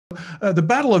The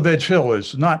Battle of Edge Hill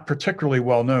is not particularly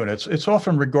well known. It's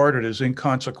often regarded as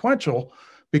inconsequential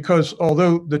because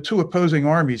although the two opposing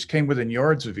armies came within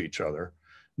yards of each other,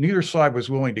 neither side was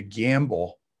willing to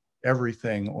gamble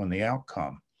everything on the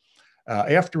outcome.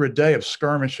 After a day of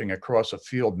skirmishing across a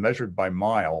field measured by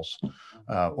miles,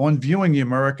 on viewing the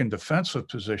American defensive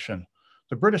position,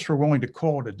 the British were willing to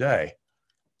call it a day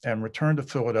and return to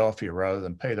Philadelphia rather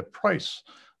than pay the price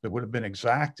that would have been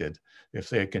exacted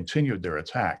if they had continued their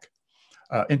attack.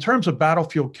 In terms of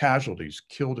battlefield casualties,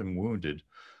 killed and wounded,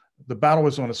 the battle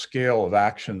was on a scale of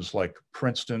actions like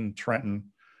Princeton, Trenton,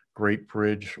 Great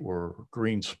Bridge, or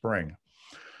Green Spring.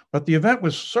 But the event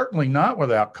was certainly not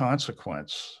without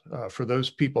consequence for those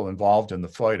people involved in the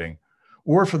fighting,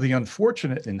 or for the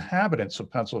unfortunate inhabitants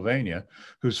of Pennsylvania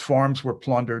whose farms were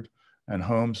plundered and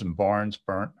homes and barns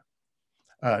burnt.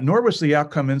 Nor was the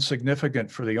outcome insignificant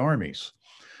for the armies.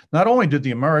 Not only did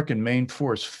the American main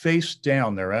force face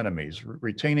down their enemies,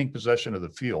 retaining possession of the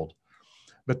field,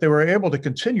 but they were able to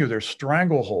continue their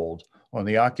stranglehold on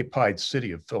the occupied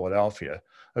city of Philadelphia,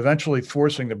 eventually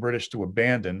forcing the British to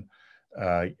abandon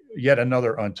yet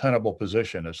another untenable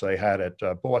position as they had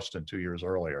at Boston 2 years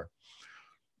earlier.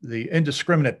 The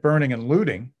indiscriminate burning and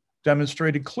looting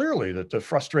demonstrated clearly that the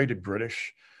frustrated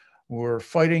British were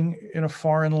fighting in a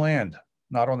foreign land,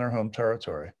 not on their home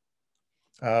territory.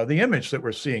 The image that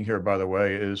we're seeing here, by the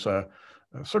way, is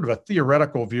sort of a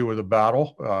theoretical view of the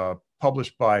battle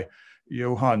published by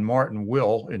Johann Martin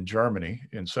Will in Germany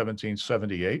in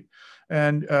 1778.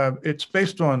 And it's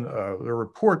based on the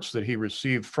reports that he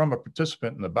received from a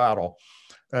participant in the battle.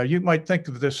 You might think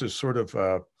of this as sort of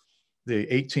the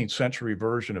 18th century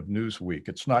version of Newsweek.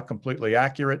 It's not completely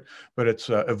accurate, but it's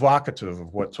evocative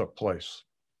of what took place.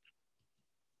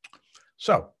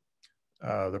 So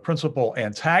the principal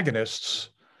antagonists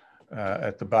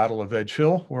at the Battle of Edge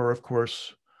Hill were, of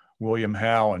course, William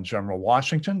Howe and General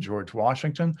Washington, George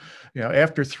Washington. You know,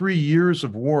 after 3 years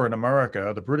of war in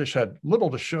America, the British had little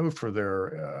to show for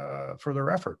their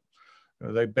effort.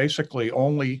 They basically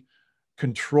only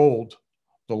controlled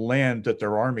the land that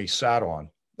their army sat on,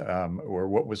 or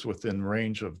what was within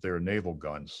range of their naval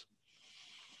guns.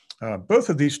 Both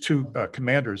of these two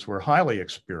commanders were highly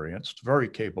experienced, very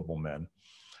capable men.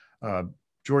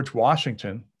 George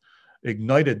Washington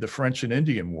ignited the French and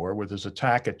Indian War with his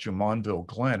attack at Jumonville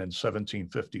Glen in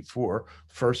 1754,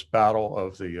 first battle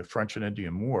of the French and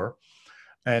Indian War.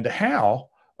 And Howe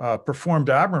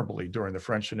performed admirably during the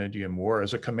French and Indian War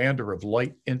as a commander of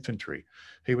light infantry.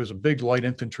 He was a big light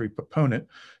infantry proponent.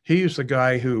 He is the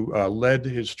guy who led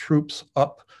his troops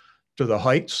up to the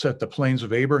heights at the Plains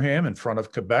of Abraham in front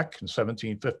of Quebec in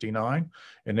 1759,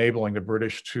 enabling the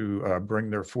British to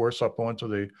bring their force up onto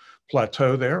the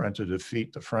plateau there and to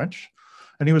defeat the French.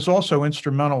 And he was also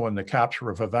instrumental in the capture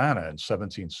of Havana in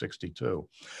 1762.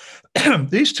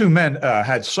 These two men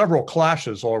had several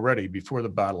clashes already before the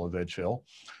Battle of Edge Hill.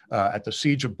 At the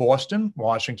Siege of Boston,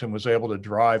 Washington was able to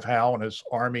drive Howe and his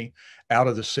army out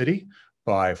of the city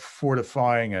by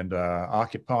fortifying and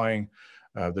occupying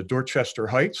the Dorchester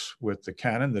Heights with the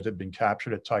cannon that had been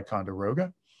captured at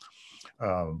Ticonderoga.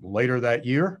 Later that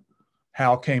year,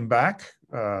 Howe came back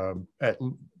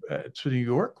to New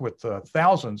York with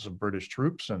thousands of British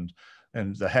troops and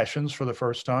the Hessians for the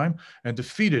first time, and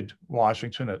defeated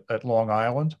Washington at Long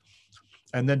Island,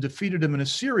 and then defeated him in a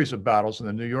series of battles in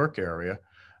the New York area,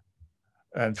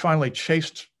 and finally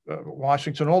chased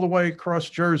Washington all the way across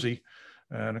Jersey.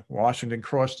 And Washington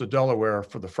crossed the Delaware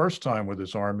for the first time with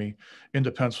his army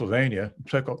into Pennsylvania,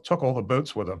 took all the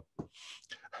boats with him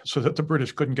so that the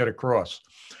British couldn't get across.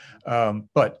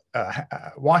 But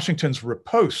Washington's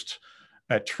riposte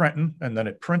at Trenton and then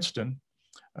at Princeton,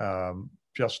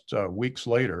 just weeks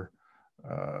later,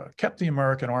 kept the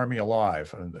American army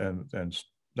alive. And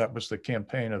that was the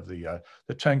campaign of the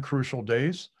 10 Crucial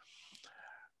Days.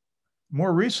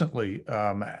 More recently,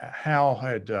 Howe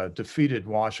had defeated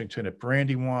Washington at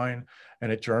Brandywine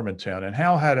and at Germantown. And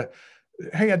Howe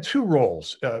had two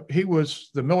roles. He was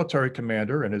the military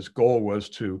commander, and his goal was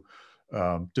to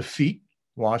defeat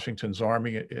Washington's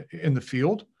army in the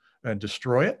field and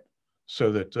destroy it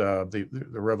so that the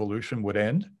revolution would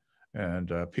end and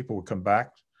people would come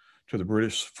back to the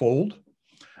British fold.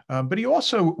 But he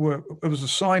also was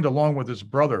assigned, along with his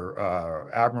brother,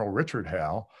 Admiral Richard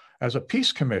Howe, as a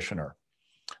peace commissioner.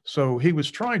 So he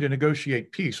was trying to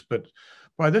negotiate peace, but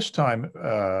by this time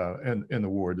in the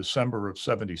war, December of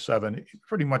 77, he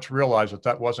pretty much realized that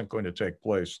that wasn't going to take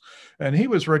place, and he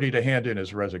was ready to hand in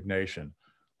his resignation.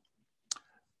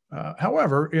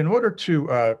 However, in order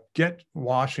to get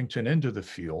Washington into the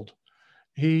field,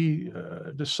 he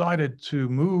decided to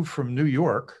move from New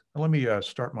York. Let me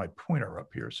start my pointer up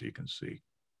here so you can see.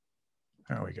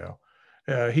 There we go.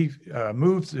 He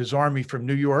moved his army from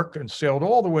New York and sailed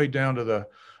all the way down to the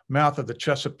mouth of the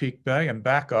Chesapeake Bay and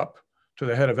back up to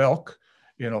the head of Elk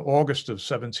in August of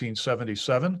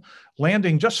 1777,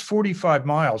 landing just 45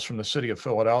 miles from the city of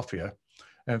Philadelphia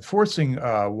and forcing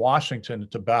Washington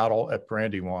to battle at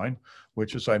Brandywine,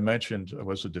 which, as I mentioned,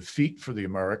 was a defeat for the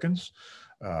Americans.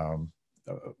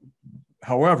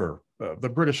 However, the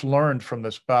British learned from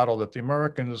this battle that the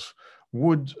Americans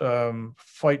would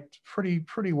fight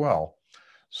pretty well.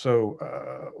 So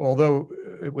although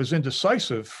it was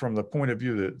indecisive from the point of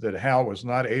view that Howe was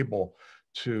not able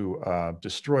to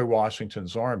destroy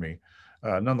Washington's army,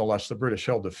 nonetheless, the British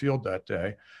held the field that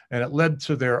day, and it led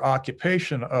to their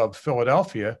occupation of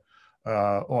Philadelphia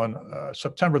on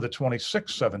September the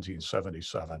 26th,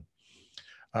 1777.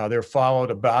 There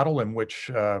followed a battle in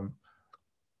which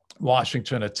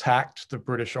Washington attacked the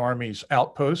British Army's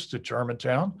outpost at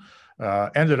Germantown,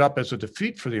 ended up as a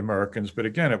defeat for the Americans, but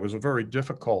again, it was a very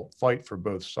difficult fight for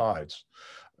both sides.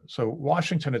 So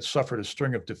Washington had suffered a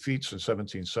string of defeats in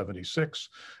 1776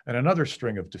 and another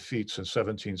string of defeats in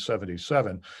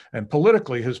 1777. And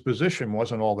politically, his position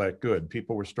wasn't all that good.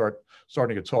 People were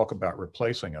starting to talk about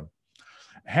replacing him.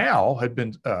 Howe had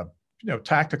been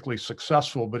tactically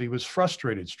successful, but he was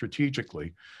frustrated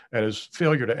strategically at his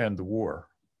failure to end the war.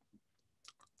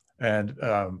 And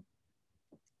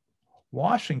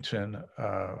Washington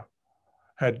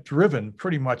had driven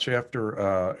pretty much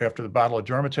after the Battle of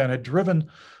Germantown, had driven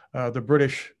the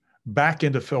British back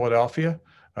into Philadelphia.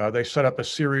 They set up a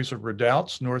series of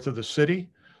redoubts north of the city,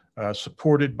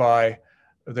 supported by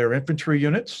their infantry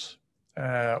units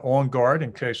on guard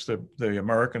in case the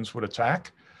Americans would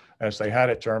attack, as they had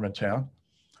at Germantown.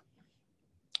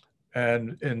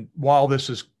 And while this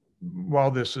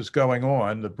is going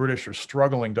on, the British are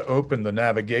struggling to open the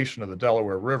navigation of the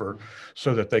Delaware River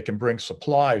so that they can bring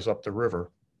supplies up the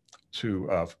river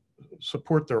to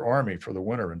support their army for the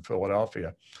winter in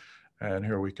Philadelphia. And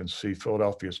here we can see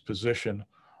Philadelphia's position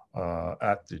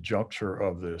at the juncture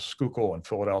of the Schuylkill and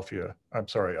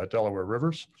Delaware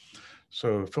rivers.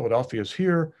 So Philadelphia is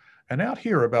here, and out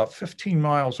here about 15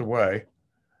 miles away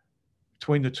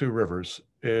between the two rivers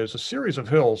is a series of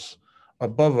hills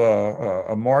above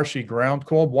a marshy ground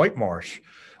called White Marsh.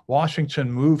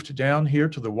 Washington moved down here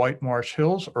to the White Marsh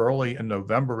Hills early in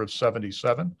November of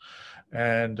 77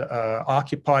 and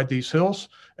occupied these hills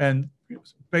and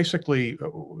basically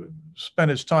spent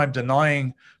his time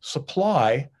denying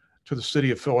supply to the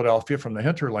city of Philadelphia from the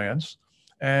hinterlands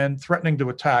and threatening to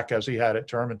attack as he had at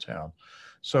Germantown.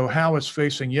 So Howe is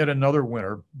facing yet another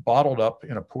winter bottled up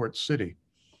in a port city.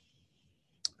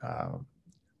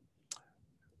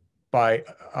 By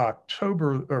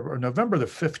November the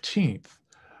 15th,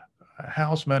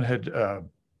 Howe's men had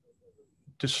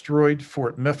destroyed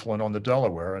Fort Mifflin on the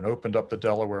Delaware and opened up the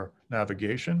Delaware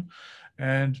navigation.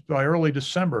 And by early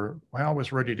December, Howe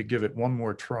was ready to give it one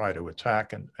more try to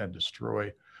attack and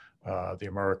destroy the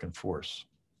American force.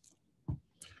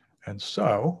 And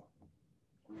so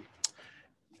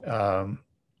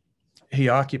he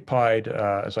occupied,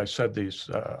 as I said, these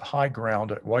high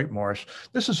ground at White Marsh.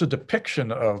 This is a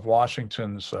depiction of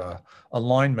Washington's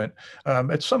alignment.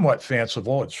 It's somewhat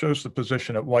fanciful. It shows the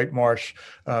position at White Marsh.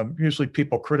 Usually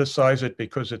people criticize it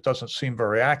because it doesn't seem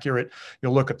very accurate.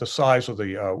 You'll look at the size of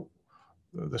the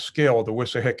scale of the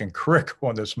Wissahickon Creek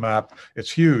on this map. It's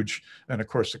huge. And of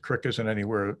course, the creek isn't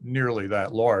anywhere nearly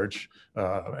that large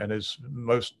and is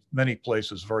many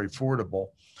places very fordable.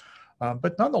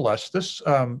 But nonetheless, this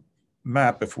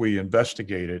map, if we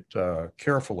investigate it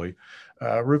carefully,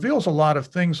 reveals a lot of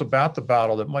things about the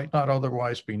battle that might not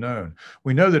otherwise be known.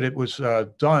 We know that it was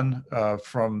done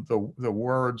from the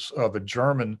words of a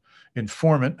German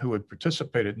informant who had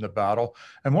participated in the battle.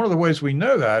 And one of the ways we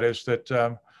know that is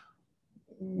that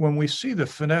when we see the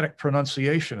phonetic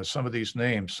pronunciation of some of these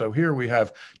names, so here we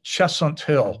have Chestnut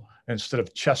Hill instead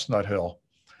of Chestnut Hill,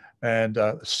 and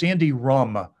Sandy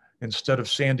Rum instead of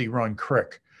Sandy Run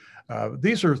Creek.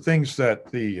 These are things that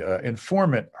the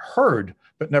informant heard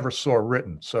but never saw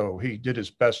written. So he did his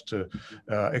best to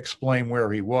explain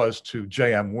where he was to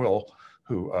J.M. Will,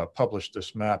 who published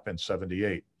this map in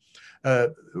 '78.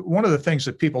 One of the things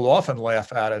that people often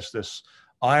laugh at is this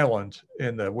island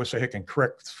in the Wissahickon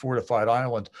Creek, fortified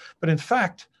island. But in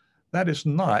fact, that is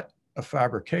not a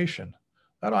fabrication.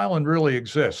 That island really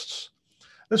exists.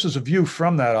 This is a view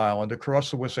from that island across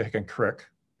the Wissahickon Creek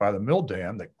by the mill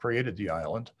dam that created the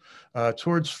island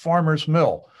towards Farmer's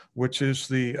Mill, which is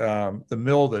the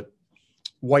mill that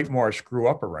White Marsh grew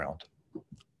up around.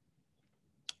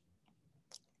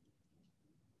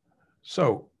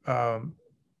 So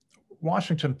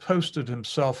Washington posted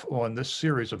himself on this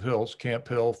series of hills, Camp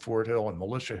Hill, Fort Hill, and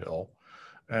Militia Hill.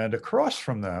 And across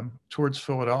from them, towards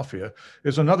Philadelphia,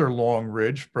 is another long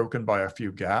ridge broken by a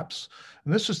few gaps.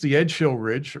 And this is the Edge Hill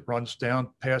Ridge. It runs down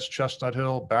past Chestnut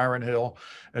Hill, Barron Hill,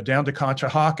 down to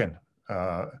Conshohocken.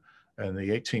 In the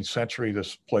 18th century,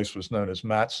 this place was known as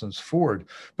Matson's Ford.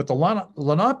 But the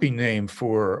Lenape name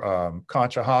for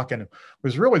Conshohocken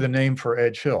was really the name for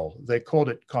Edge Hill. They called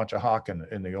it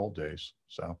Conshohocken in the old days.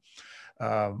 So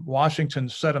Washington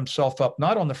set himself up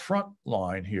not on the front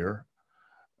line here,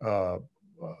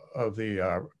 of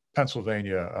the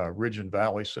Pennsylvania Ridge and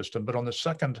Valley system, but on the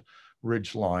second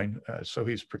ridge line. So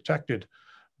he's protected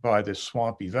by this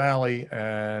swampy valley,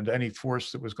 and any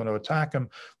force that was going to attack him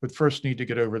would first need to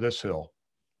get over this hill.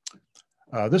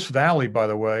 This valley, by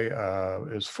the way,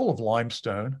 is full of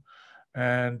limestone,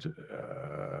 and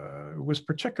was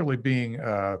particularly being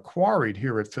quarried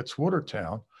here at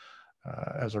Fitzwatertown.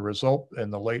 As a result, in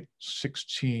the late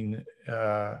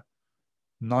 1690s,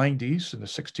 in the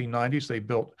 1690s, they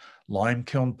built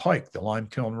Limekiln Pike, the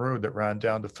Limekiln Road that ran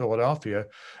down to Philadelphia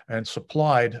and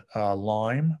supplied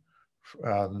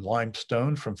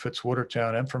limestone from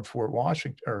Fitzwatertown and from Fort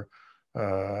Washington, or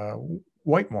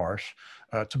White Marsh,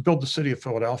 to build the city of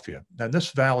Philadelphia. And this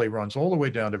valley runs all the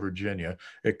way down to Virginia.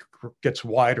 It gets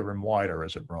wider and wider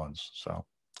as it runs. So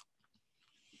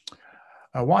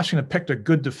Washington picked a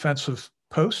good defensive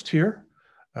post here.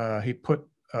 He put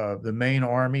the main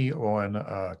army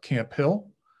on Camp Hill,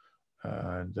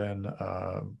 and then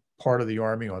part of the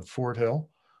army on Fort Hill.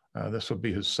 This will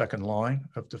be his second line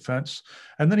of defense.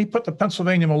 And then he put the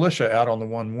Pennsylvania militia out on the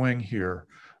one wing here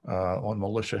on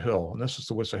Militia Hill. And this is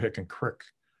the Wissahickon Creek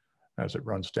as it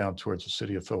runs down towards the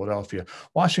city of Philadelphia.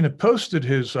 Washington posted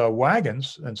his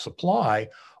wagons and supply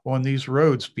on these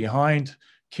roads behind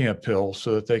Camp Hill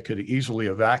so that they could easily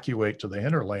evacuate to the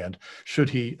hinterland should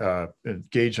he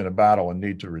engage in a battle and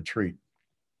need to retreat.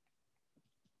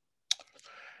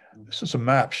 This is a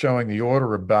map showing the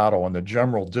order of battle and the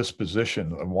general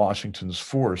disposition of Washington's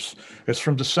force. It's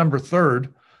from December 3rd,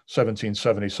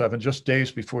 1777, just days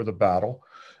before the battle.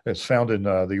 It's found in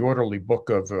the orderly book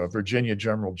of Virginia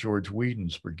General George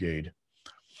Whedon's brigade.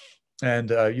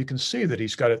 And you can see that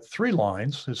he's got it three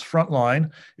lines. His front line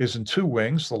is in two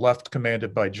wings, the left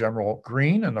commanded by General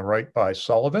Greene and the right by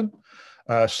Sullivan.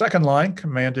 Second line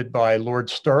commanded by Lord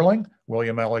Stirling,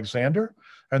 William Alexander.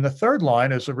 And the third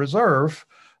line is a reserve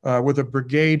with a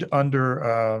brigade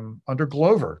under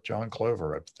Glover, John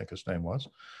Glover, I think his name was.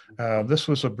 This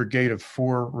was a brigade of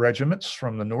 4 regiments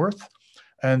from the north.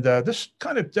 And this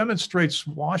kind of demonstrates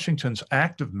Washington's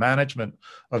active management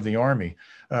of the army.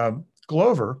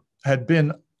 Glover had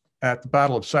been at the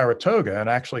Battle of Saratoga, and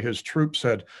actually his troops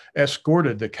had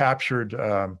escorted the captured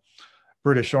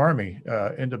British army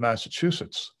into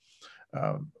Massachusetts.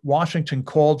 Washington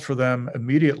called for them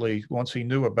immediately once he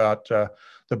knew about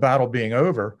the battle being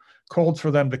over, called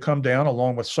for them to come down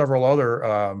along with several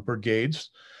other brigades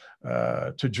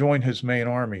to join his main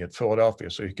army at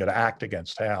Philadelphia so he could act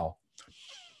against Howe.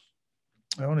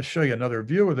 I want to show you another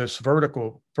view of this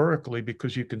vertically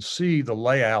because you can see the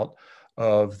layout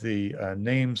of the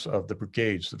names of the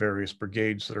brigades, the various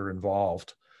brigades that are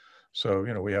involved. So,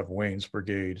 you know, we have Wayne's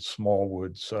Brigade,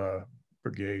 Smallwood's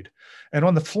brigade. And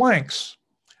on the flanks,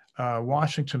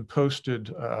 Washington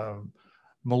posted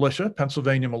militia,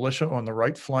 Pennsylvania militia on the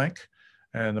right flank,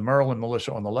 and the Maryland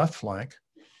militia on the left flank.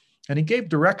 And he gave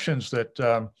directions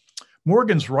that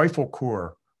Morgan's Rifle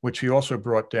Corps, which he also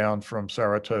brought down from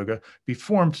Saratoga, be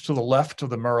formed to the left of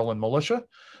the Maryland militia,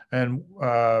 and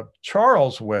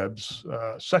Charles Webb's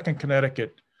 2nd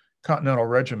Connecticut Continental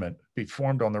Regiment be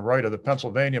formed on the right of the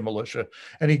Pennsylvania militia.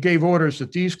 And he gave orders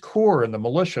that these corps and the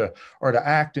militia are to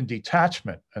act in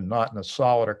detachment and not in a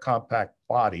solid or compact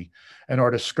body, and are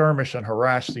to skirmish and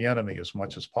harass the enemy as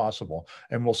much as possible.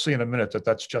 And we'll see in a minute that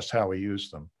that's just how he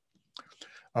used them.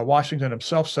 Washington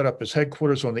himself set up his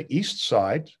headquarters on the east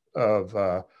side of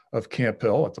Camp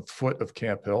Hill, at the foot of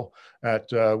Camp Hill, at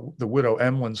the widow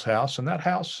Emlin's house. And that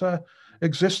house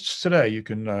exists today. You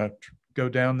can go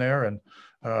down there and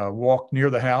walk near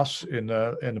the house in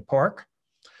the park.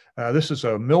 This is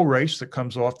a mill race that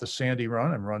comes off the Sandy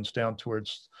Run and runs down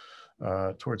towards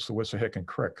the Wissahickon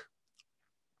Creek.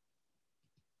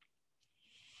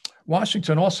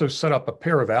 Washington also set up a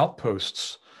pair of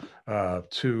outposts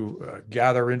to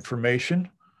gather information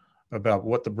about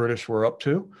what the British were up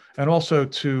to, and also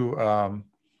to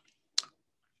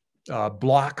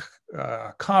block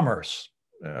commerce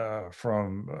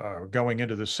from going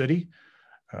into the city.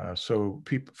 So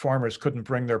farmers couldn't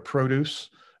bring their produce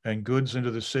and goods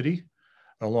into the city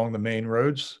along the main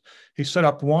roads. He set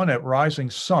up one at Rising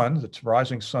Sun, that's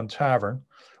Rising Sun Tavern,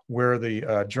 where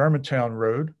the Germantown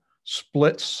Road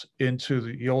splits into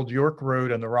the old York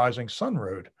Road and the Rising Sun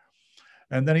Road.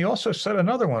 And then he also set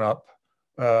another one up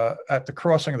at the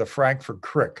crossing of the Frankford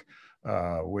Creek,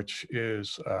 which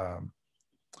is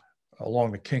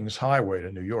along the Kings Highway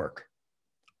to New York.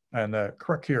 And the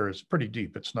creek here is pretty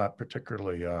deep. It's not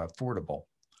particularly fordable.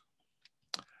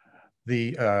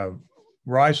 The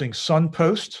Rising Sun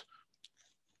Post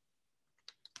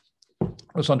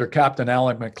was under Captain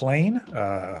Allen McLean,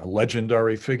 a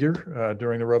legendary figure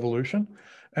during the Revolution.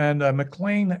 And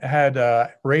McLean had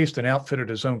raised and outfitted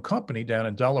his own company down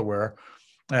in Delaware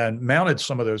and mounted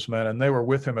some of those men, and they were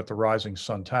with him at the Rising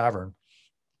Sun Tavern.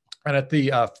 And at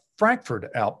the Frankford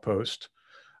outpost,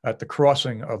 at the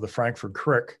crossing of the Frankford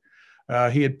Creek,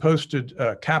 he had posted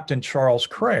Captain Charles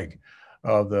Craig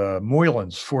of the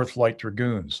Moylan's 4th Light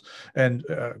Dragoons. And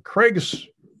Craig's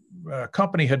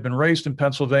company had been raised in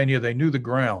Pennsylvania. They knew the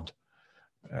ground.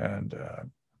 And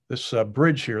this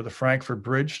bridge here, the Frankford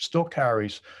Bridge, still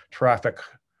carries traffic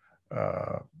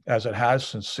as it has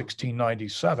since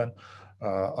 1697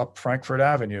 up Frankford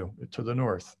Avenue to the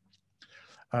north.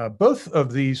 Both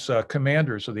of these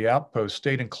commanders of the outpost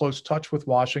stayed in close touch with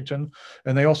Washington,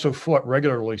 and they also fought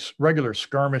regular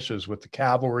skirmishes with the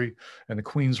cavalry and the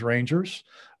Queen's Rangers,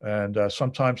 and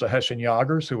sometimes the Hessian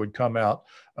Jagers who would come out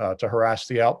to harass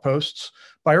the outposts.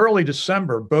 By early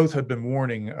December, both had been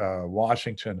warning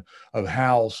Washington of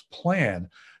Howe's plan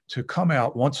to come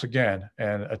out once again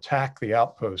and attack the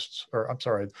outposts, or I'm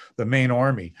sorry, the main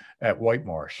army at White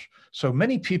Marsh. So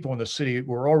many people in the city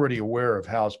were already aware of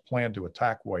Howe's plan to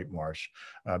attack White Marsh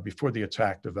before the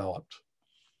attack developed.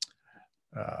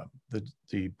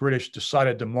 The British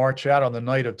decided to march out on the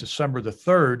night of December the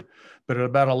 3rd, but at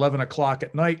about 11 o'clock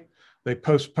at night, they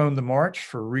postponed the march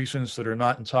for reasons that are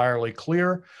not entirely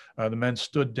clear. The men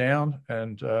stood down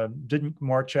and didn't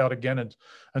march out again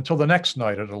until the next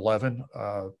night at 11,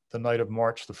 the night of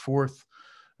March the 4th.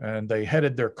 And they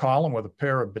headed their column with a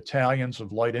pair of battalions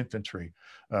of light infantry,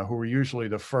 who were usually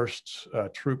the first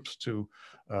troops to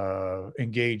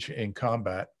engage in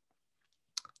combat.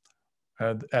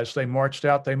 And as they marched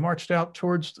out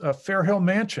towards Fair Hill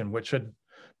Mansion, which had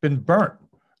been burnt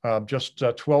just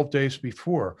 12 days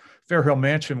before. Fair Hill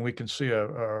Mansion, we can see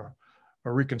a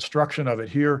reconstruction of it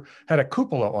here, had a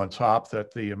cupola on top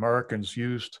that the Americans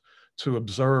used to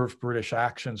observe British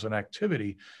actions and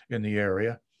activity in the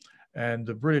area. And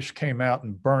the British came out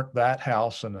and burnt that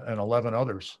house and 11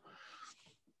 others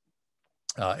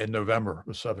in November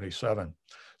of '77.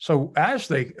 So as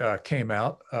they came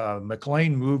out,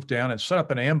 McLean moved down and set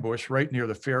up an ambush right near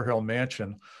the Fair Hill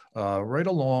Mansion, right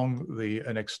along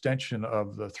an extension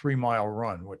of the 3-mile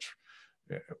run, which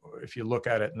if you look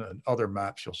at it in other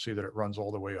maps, you'll see that it runs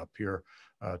all the way up here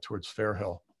towards Fair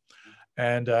Hill.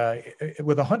 And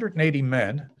with 180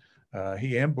 men,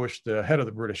 he ambushed the head of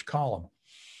the British column.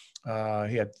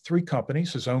 He had 3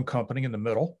 companies, his own company in the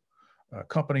middle, a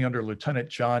company under Lieutenant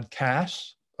John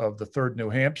Cass of the 3rd New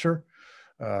Hampshire,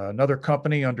 another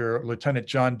company under Lieutenant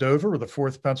John Dover of the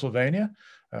 4th Pennsylvania.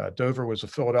 Dover was a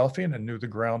Philadelphian and knew the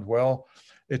ground well.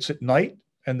 It's at night,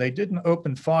 and they didn't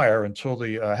open fire until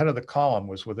the head of the column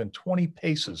was within 20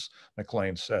 paces,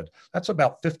 McLean said. That's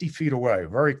about 50 feet away,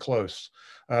 very close.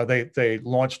 They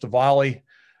launched a volley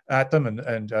at them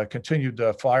and continued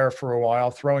to fire for a while,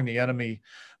 throwing the enemy,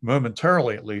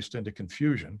 momentarily at least, into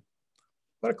confusion.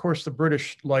 But of course, the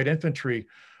British light infantry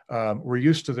were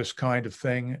used to this kind of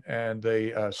thing, and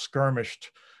they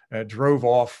skirmished and drove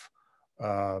off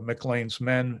McLean's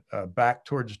men back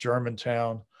towards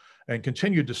Germantown and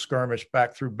continued to skirmish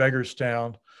back through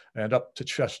Beggarstown and up to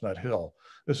Chestnut Hill.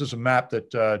 This is a map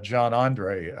that John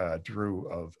Andre drew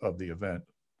of the event.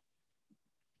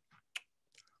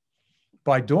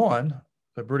 By dawn,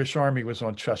 the British Army was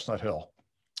on Chestnut Hill,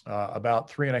 about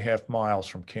 3.5 miles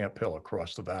from Camp Hill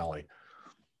across the valley.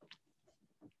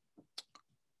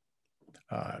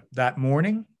 That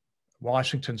morning,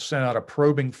 Washington sent out a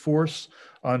probing force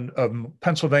of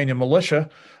Pennsylvania militia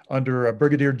under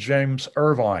Brigadier James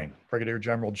Irvine, Brigadier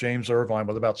General James Irvine,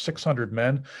 with about 600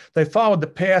 men. They followed the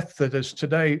path that is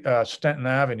today Stenton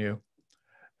Avenue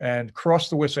and crossed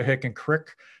the Wissahickon Creek.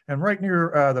 And right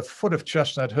near the foot of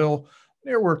Chestnut Hill,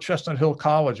 near where Chestnut Hill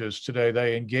College is today,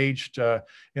 they engaged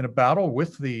in a battle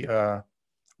with the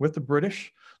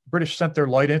British. The British sent their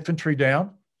light infantry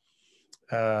down.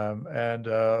 And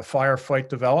a firefight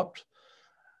developed.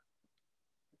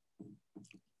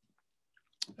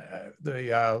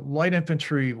 The light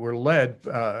infantry were led,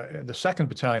 the 2nd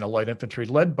Battalion of Light Infantry,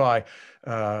 led by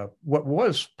what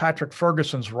was Patrick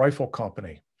Ferguson's rifle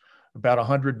company, about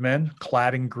 100 men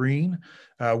clad in green,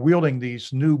 wielding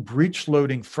these new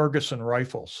breech-loading Ferguson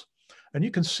rifles. And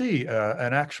you can see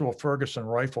an actual Ferguson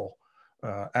rifle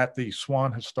at the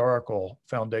Swan Historical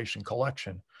Foundation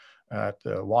collection at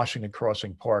Washington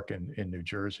Crossing Park in New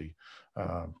Jersey.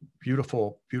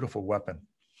 Beautiful, beautiful weapon.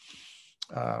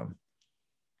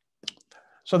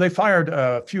 So they fired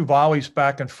a few volleys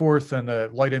back and forth, and the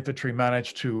light infantry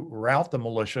managed to rout the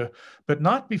militia, but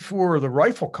not before the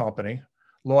rifle company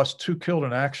lost 2 killed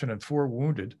in action and 4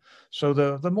 wounded. So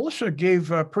the militia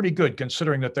gave pretty good,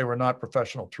 considering that they were not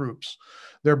professional troops.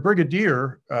 Their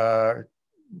brigadier,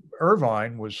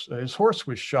 Irvine, his horse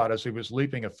was shot as he was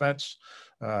leaping a fence.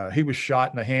 He was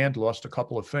shot in the hand, lost a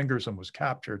couple of fingers, and was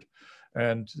captured.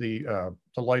 And the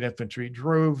light infantry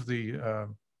drove the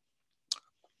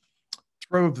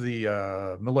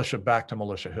militia back to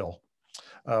Militia Hill.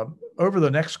 Over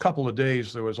the next couple of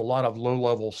days, there was a lot of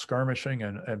low-level skirmishing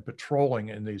and patrolling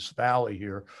in this valley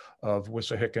here of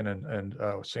Wissahickon and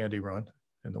Sandy Run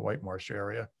in the White Marsh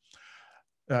area.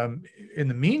 In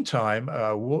the meantime,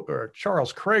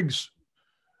 Charles Craig's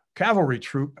cavalry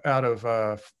troop out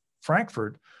of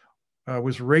Frankfurt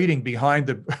was raiding behind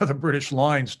the British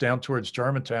lines down towards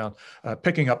Germantown,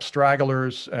 picking up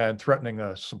stragglers and threatening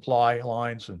the supply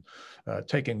lines and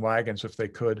taking wagons if they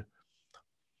could.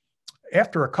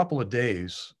 After a couple of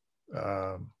days,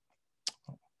 Howe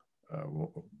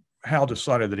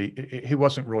decided that he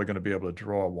wasn't really going to be able to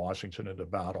draw Washington into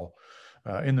battle.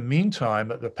 In the meantime,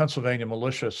 the Pennsylvania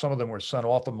militia, some of them were sent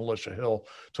off of Militia Hill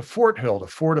to Fort Hill to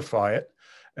fortify it,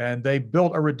 and they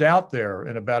built a redoubt there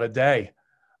in about a day,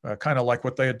 kind of like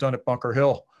what they had done at Bunker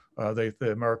Hill. The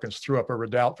Americans threw up a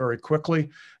redoubt very quickly,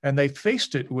 and they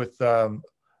faced it with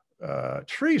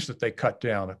trees that they cut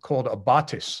down called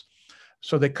abatis.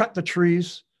 So they cut the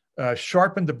trees,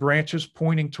 sharpened the branches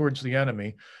pointing towards the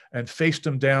enemy, and faced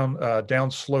them down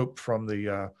slope from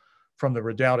the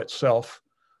redoubt itself,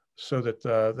 so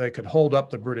that they could hold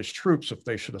up the British troops if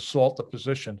they should assault the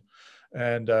position.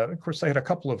 And of course, they had a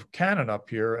couple of cannon up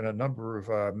here and a number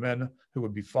of men who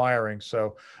would be firing.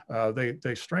 So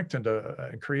they strengthened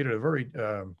and created a very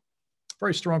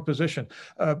strong position.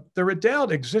 The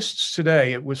redoubt exists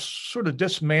today. It was sort of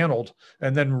dismantled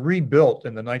and then rebuilt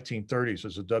in the 1930s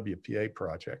as a WPA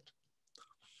project.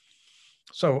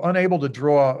 So unable to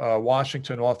draw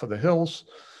Washington off of the hills,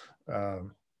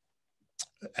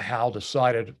 Howe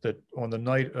decided that on the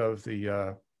night of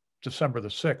the December the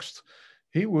 6th,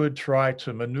 he would try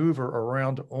to maneuver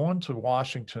around onto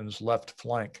Washington's left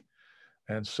flank.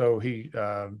 And so he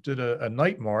did a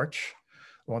night march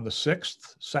on the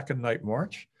 6th, second night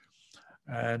march,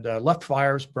 and left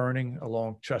fires burning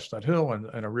along Chestnut Hill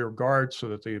and a rear guard so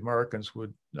that the Americans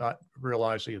would not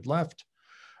realize he had left.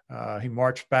 He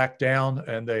marched back down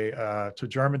and to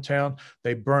Germantown.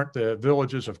 They burnt the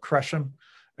villages of Cresham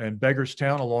and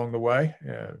Beggarstown along the way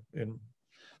in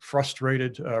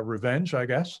frustrated revenge, I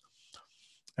guess.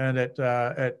 And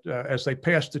as they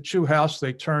passed the Chew House,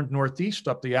 they turned northeast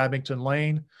up the Abington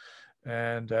Lane,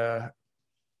 and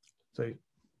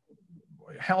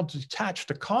Howe detached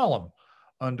a column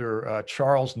under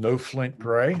Charles No Flint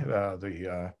Gray,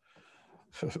 the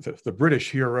British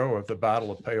hero of the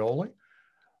Battle of Paoli,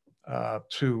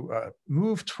 to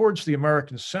move towards the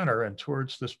American center and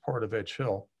towards this part of Edge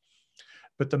Hill.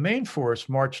 But the main force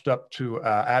marched up to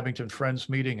Abington Friends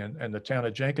Meeting and the town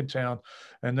of Jenkintown,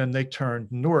 and then they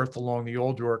turned north along the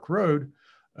Old York Road.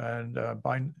 And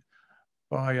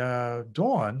by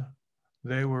dawn,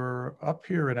 they were up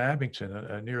here in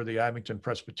Abington, near the Abington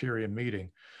Presbyterian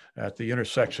Meeting, at the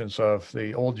intersections of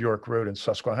the Old York Road and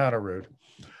Susquehanna Road.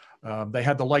 They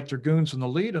had the Light Dragoons in the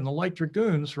lead, and the Light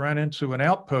Dragoons ran into an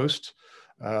outpost.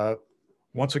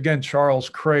 Once again, Charles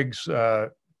Craig's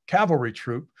cavalry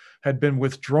troop had been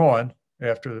withdrawn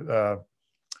after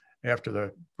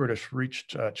the British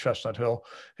reached Chestnut Hill.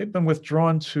 He'd been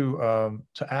withdrawn to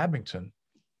Abington.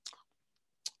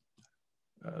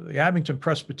 The Abington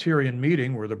Presbyterian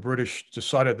Meeting, where the British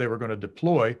decided they were going to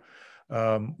deploy,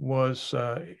 was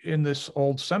in this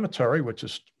old cemetery, which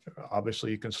is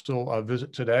obviously you can still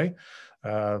visit today.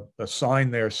 The sign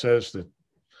there says that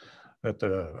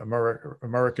the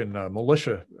American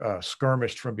militia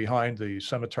skirmished from behind the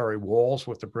cemetery walls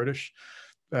with the British.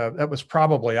 That was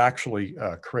probably actually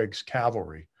Craig's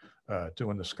cavalry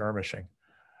doing the skirmishing.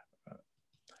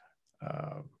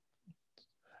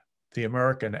 The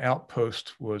American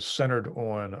outpost was centered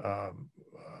on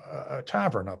a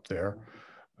tavern up there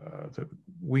that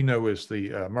we know as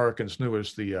the Americans knew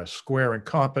as the Square and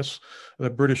Compass. The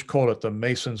British called it the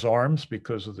Mason's Arms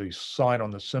because of the sign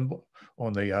on the symbol,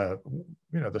 on the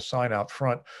the sign out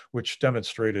front, which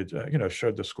demonstrated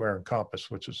showed the Square and Compass,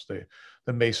 which is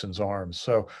the Mason's Arms.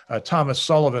 So Thomas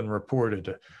Sullivan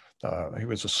reported he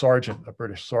was a sergeant, a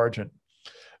British sergeant,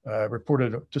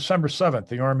 reported December 7th,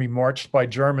 the Army marched by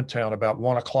Germantown about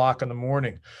 1 o'clock in the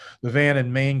morning. The van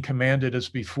and main commanded as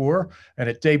before, and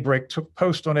at daybreak took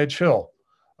post on Edge Hill,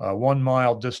 1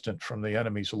 mile distant from the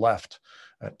enemy's left,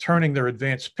 turning their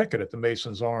advanced picket at the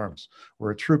Mason's Arms,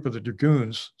 where a troop of the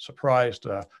dragoons surprised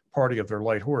a party of their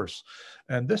light horse.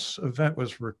 And this event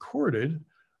was recorded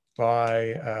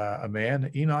by a man,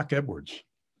 Enoch Edwards.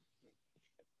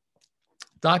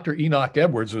 Dr. Enoch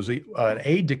Edwards was an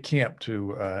aide-de-camp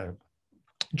to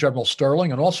General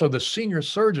Sterling and also the senior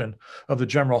surgeon of the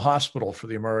General Hospital for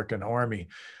the American Army.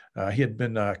 He had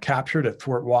been captured at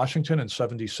Fort Washington in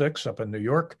 '76 up in New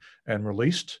York and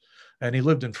released, and he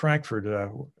lived in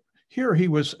Frankfurt. Here he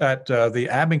was at the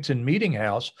Abington Meeting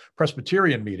House,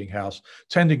 Presbyterian Meeting House,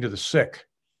 tending to the sick,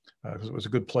 because it was a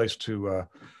good place to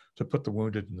put the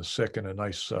wounded and the sick in a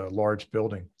nice large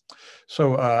building.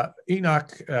 So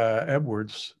Enoch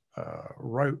Edwards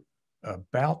wrote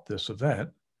about this event,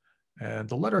 and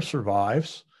the letter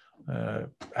survives.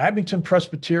 Abington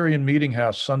Presbyterian Meeting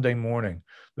House, Sunday morning.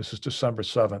 This is December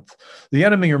 7th. The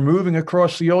enemy are moving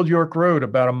across the Old York Road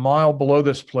about a mile below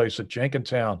this place at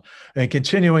Jenkintown and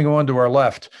continuing on to our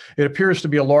left. It appears to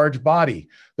be a large body.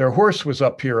 Their horse was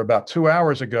up here about 2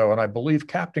 hours ago, and I believe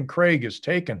Captain Craig is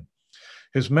taken.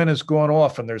 His men has gone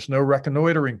off, and there's no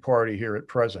reconnoitering party here at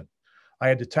present. I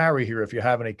had to tarry here if you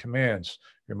have any commands.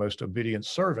 Your most obedient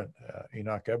servant,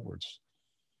 Enoch Edwards.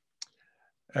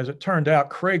 As it turned out,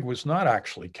 Craig was not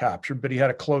actually captured, but he had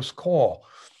a close call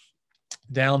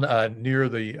down near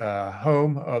the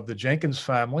home of the Jenkins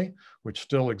family, which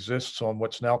still exists on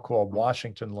what's now called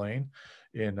Washington Lane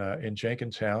in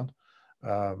Jenkintown.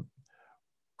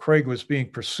 Craig was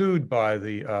being pursued by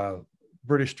the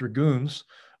British Dragoons,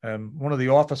 and one of the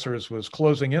officers was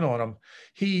closing in on him.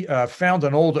 He found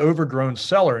an old overgrown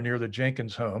cellar near the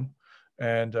Jenkins home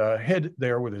and hid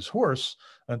there with his horse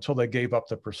until they gave up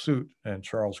the pursuit, and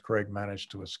Charles Craig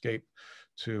managed to escape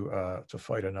to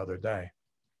fight another day.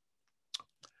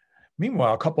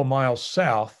 Meanwhile, a couple miles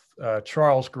south,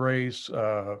 Charles Gray's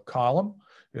column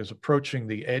is approaching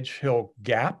the Edge Hill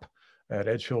Gap at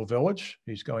Edge Hill Village.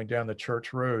 He's going down the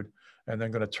Church Road and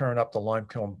then going to turn up the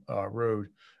Limekiln Road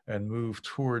and move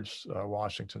towards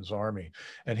Washington's army.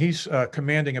 And he's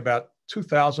commanding about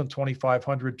 2,000,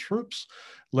 2,500 troops,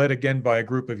 led again by a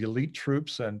group of elite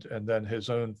troops and then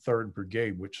his own 3rd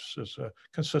Brigade, which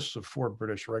consists of 4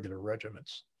 British regular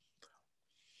regiments.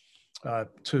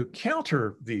 To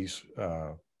counter this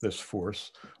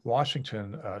force,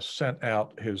 Washington sent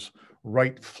out his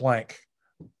right flank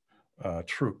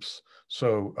troops.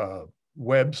 So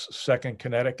Webb's 2nd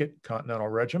Connecticut Continental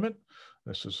Regiment,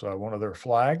 this is one of their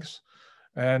flags,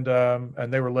 and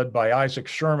they were led by Isaac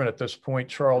Sherman at this point.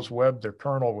 Charles Webb, their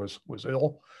colonel, was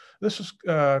ill. This is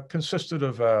consisted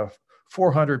of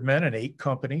 400 men in 8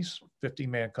 companies,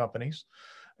 50-man companies,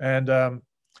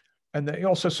 and they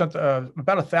also sent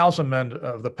about 1,000 men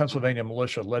of the Pennsylvania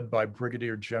militia, led by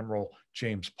Brigadier General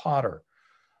James Potter.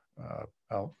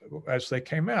 As they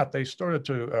came out, they started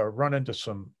to run into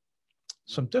some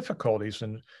difficulties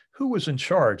in who was in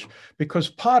charge, because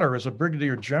Potter, as a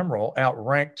brigadier general,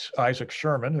 outranked Isaac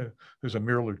Sherman, who's a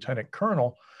mere lieutenant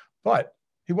colonel, but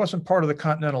he wasn't part of the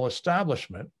Continental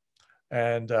establishment.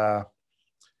 And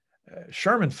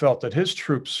Sherman felt that his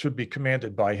troops should be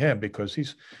commanded by him because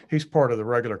he's part of the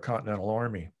regular Continental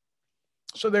Army.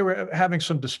 So they were having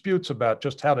some disputes about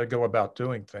just how to go about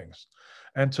doing things.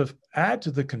 And to add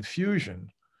to the confusion,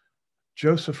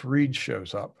 Joseph Reed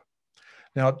shows up.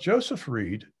 Now, Joseph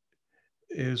Reed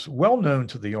is well known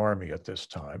to the Army at this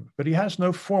time, but he has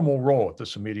no formal role at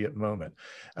this immediate moment.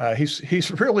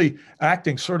 He's really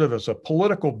acting sort of as a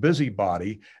political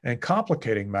busybody and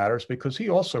complicating matters because he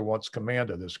also wants command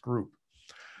of this group.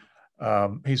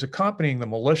 He's accompanying the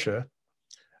militia.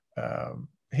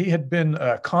 He had been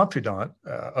a confidant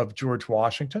of George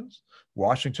Washington's.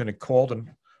 Washington had called him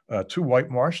to White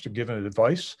Marsh to give him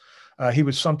advice. He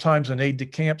was sometimes an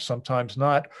aide-de-camp, sometimes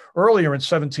not. Earlier in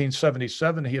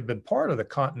 1777, he had been part of the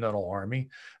Continental Army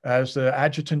as the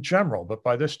adjutant general, but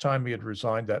by this time he had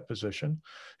resigned that position.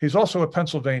 He's also a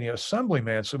Pennsylvania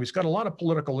assemblyman, so he's got a lot of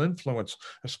political influence,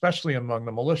 especially among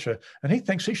the militia, and he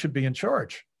thinks he should be in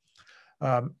charge.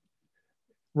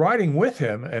 Riding with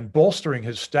him and bolstering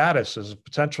his status as a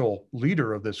potential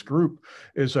leader of this group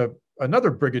is another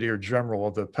brigadier general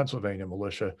of the Pennsylvania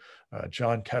militia,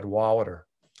 John Cadwalader.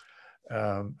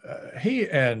 He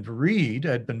and Reed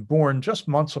had been born just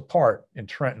months apart in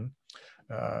Trenton,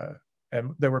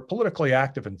 and they were politically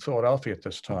active in Philadelphia at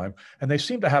this time, and they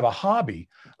seemed to have a hobby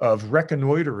of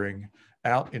reconnoitering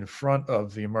out in front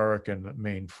of the American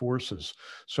main forces.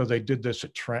 So they did this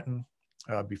at Trenton,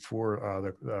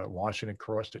 before Washington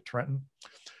crossed at Trenton.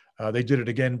 They did it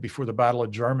again before the Battle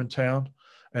of Germantown.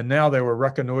 And now they were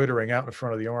reconnoitering out in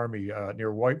front of the army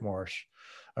near White Marsh.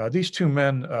 These two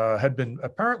men had been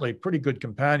apparently pretty good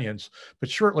companions, but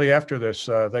shortly after this,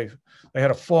 they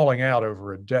had a falling out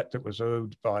over a debt that was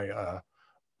owed by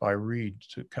Reed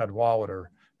to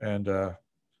Cadwallader, and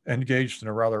engaged in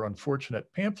a rather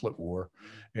unfortunate pamphlet war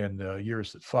in the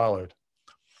years that followed.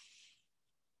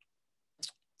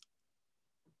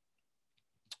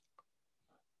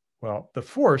 Well, the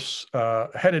force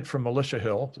headed from Militia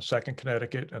Hill, the 2nd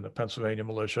Connecticut and the Pennsylvania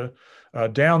Militia,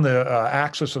 down the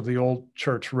axis of the old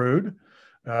Church Road,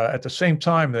 at the same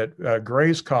time that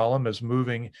Gray's column is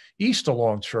moving east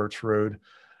along Church Road.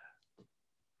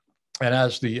 And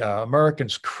as the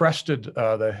Americans crested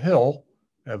the hill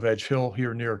of Edge Hill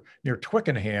here near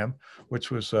Twickenham,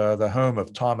 which was the home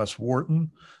of Thomas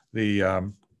Wharton,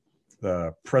 the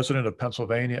president of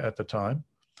Pennsylvania at the time,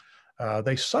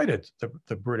 they sighted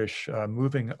the British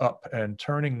moving up and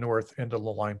turning north into the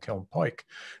Limekiln Pike.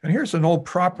 And here's an old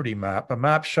property map, a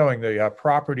map showing the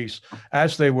properties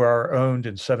as they were owned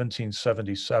in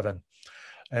 1777.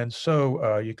 And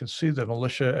so you can see the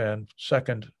militia and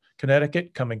 2nd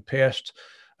Connecticut coming past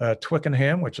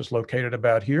Twickenham, which is located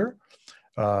about here,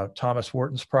 Thomas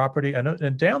Wharton's property.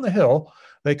 And down the hill,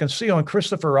 they can see on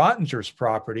Christopher Ottinger's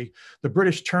property, the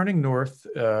British turning north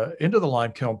into the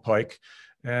Limekiln Pike.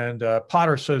 And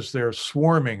Potter says they're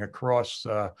swarming across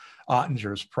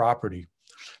Ottinger's property.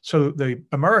 So the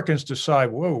Americans decide,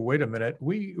 whoa, wait a minute,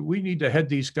 we need to head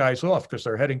these guys off because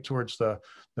they're heading towards the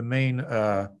main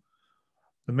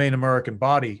American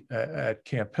body at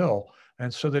Camp Hill.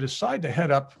 And so they decide to head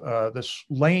up this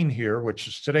lane here, which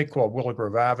is today called Willow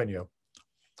Grove Avenue,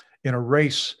 in a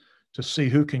race to see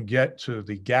who can get to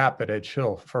the gap at Edge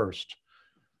Hill first.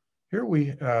 Here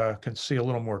we can see a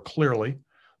little more clearly.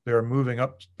 They're moving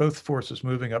up, both forces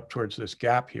moving up towards this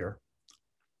gap here.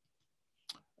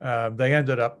 They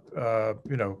ended up,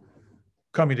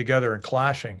 coming together and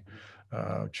clashing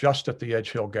just at the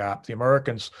Edge Hill Gap. The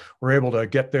Americans were able to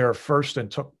get there first and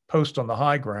took post on the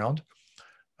high ground.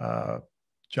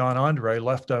 John Andre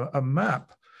left a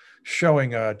map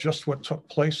showing just what took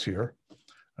place here.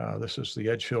 This is the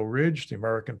Edge Hill Ridge, the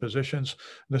American positions.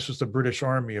 This is the British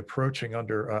Army approaching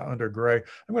under Gray.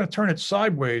 I'm going to turn it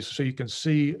sideways so you can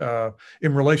see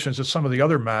in relation to some of the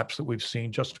other maps that we've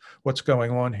seen, just what's going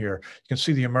on here. You can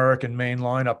see the American main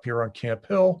line up here on Camp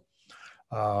Hill.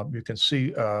 You can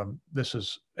see this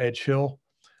is Edge Hill.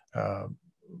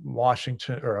 Willow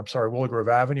Grove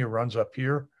Avenue runs up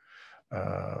here.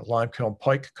 Limekiln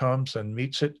Pike comes and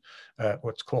meets it at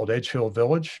what's called Edge Hill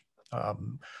Village. A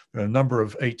number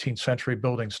of 18th century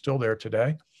buildings still there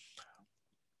today.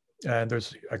 And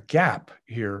there's a gap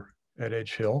here at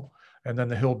Edge Hill, and then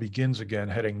the hill begins again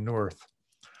heading north.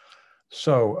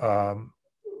 So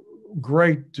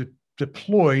Gray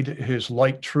deployed his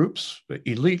light troops,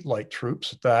 elite light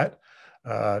troops at that,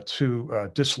 to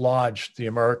dislodge the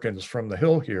Americans from the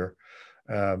hill here,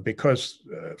 because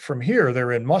from here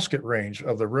they're in musket range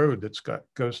of the road that's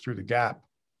goes through the gap.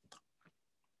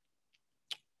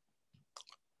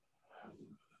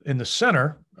 In the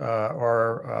center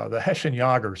are the Hessian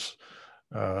Jagers.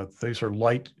 These are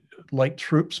light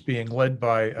troops being led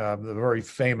by the very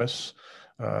famous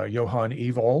Johann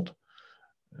Ewald,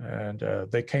 and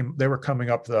they were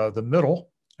coming up the middle,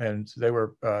 and they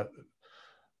were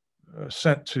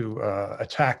sent to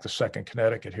attack the 2nd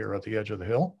Connecticut here at the edge of the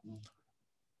hill.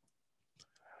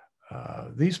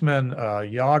 These men,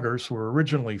 Jagers, were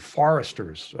originally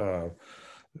foresters.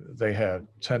 They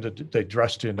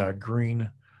dressed in green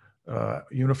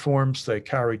uniforms. They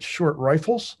carried short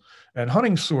rifles and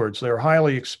hunting swords. They're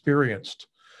highly experienced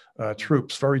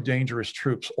troops, very dangerous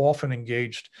troops, often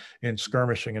engaged in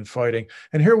skirmishing and fighting.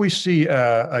 And here we see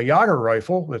a Jager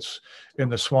rifle that's in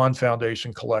the Swan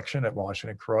Foundation collection at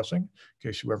Washington Crossing, in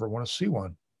case you ever want to see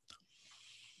one.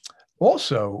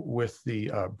 Also with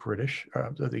the British,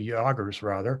 the Jagers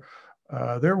rather,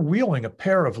 they're wheeling a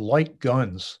pair of light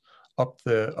guns up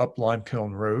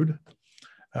Limekiln Road.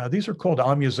 These are called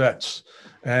amusettes,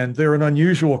 and they're an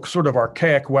unusual sort of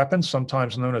archaic weapon,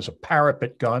 sometimes known as a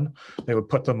parapet gun. They would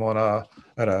put them on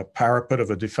at a parapet of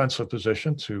a defensive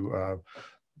position to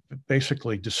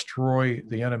basically destroy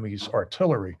the enemy's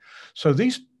artillery. So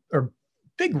these are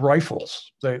big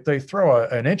rifles. They throw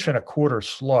an 1.25 inch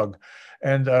slug,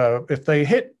 and if they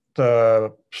hit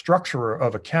the structure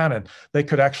of a cannon, they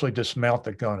could actually dismount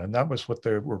the gun, and that was what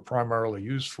they were primarily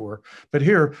used for. But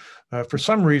here, for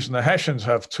some reason, the Hessians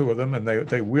have 2 of them, and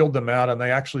they wheeled them out, and they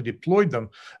actually deployed them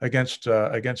against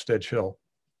Edge Hill.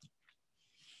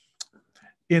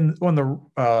 On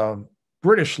the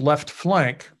British left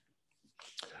flank,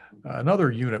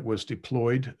 another unit was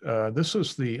deployed. This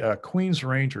is the Queen's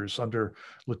Rangers under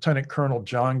Lieutenant Colonel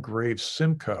John Graves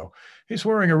Simcoe. He's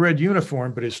wearing a red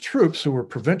uniform, but his troops, who were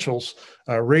provincials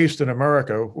raised in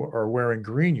America, are wearing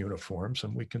green uniforms.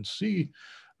 And we can see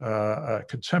a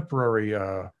contemporary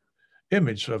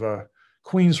image of a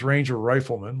Queen's Ranger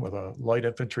rifleman with a light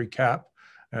infantry cap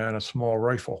and a small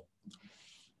rifle.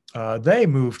 They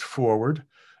moved forward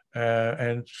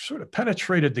and sort of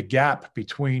penetrated the gap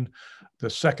between the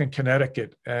 2nd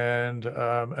Connecticut and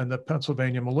the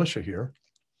Pennsylvania militia here.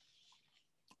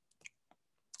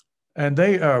 And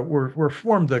they were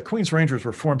formed, the Queen's Rangers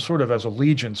were formed sort of as a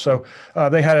legion. So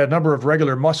they had a number of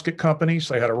regular musket companies.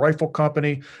 They had a rifle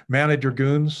company, mounted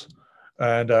dragoons,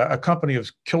 and a company of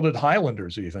kilted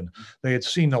Highlanders even. They had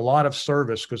seen a lot of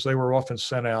service because they were often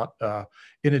sent out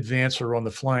in advance or on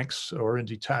the flanks or in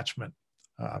detachment.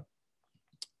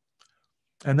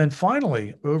 And then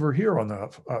finally, over here on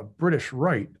the British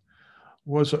right,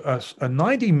 was a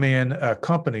 90-man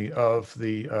company of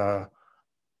the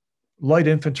light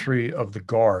infantry of the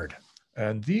Guard.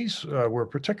 And these were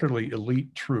particularly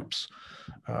elite troops.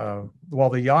 While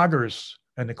the Yagers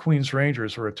and the Queen's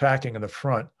Rangers were attacking in the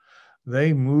front,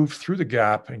 they moved through the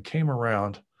gap and came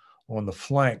around on the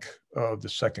flank of the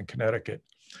 2nd Connecticut.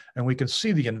 And we can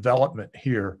see the envelopment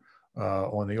here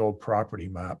on the old property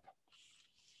map.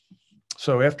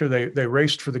 So after they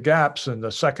raced for the gaps and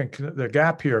the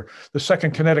gap here, the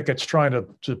 2nd Connecticut's trying to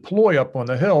deploy up on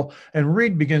the hill, and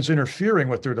Reed begins interfering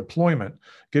with their deployment,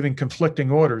 giving conflicting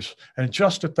orders. And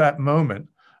just at that moment,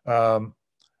 the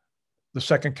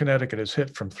 2nd Connecticut is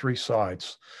hit from 3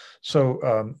 sides.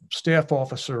 So Staff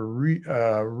Officer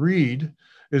Reed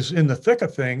is in the thick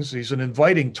of things. He's an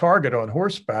inviting target on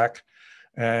horseback,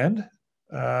 and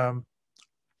the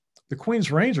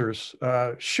Queen's Rangers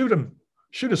shoot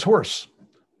his horse.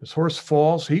 His horse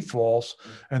falls, he falls,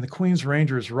 and the Queen's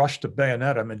Rangers rush to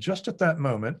bayonet him. And just at that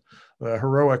moment, the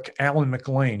heroic Alan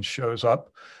McLean shows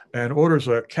up and orders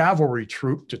a cavalry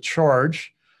troop to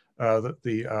charge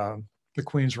the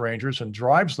Queen's Rangers and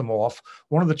drives them off.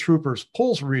 One of the troopers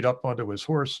pulls Reed up onto his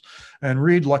horse, and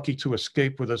Reed, lucky to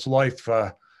escape with his life,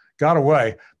 got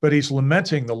away, but he's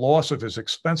lamenting the loss of his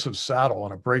expensive saddle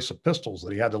and a brace of pistols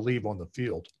that he had to leave on the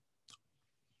field.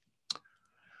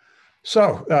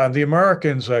 So the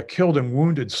Americans killed and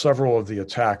wounded several of the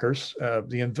attackers.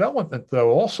 The envelopment, though,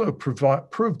 also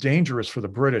proved dangerous for the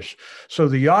British. So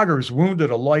the Yagers wounded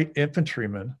a light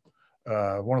infantryman,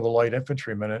 one of the light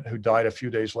infantrymen who died a few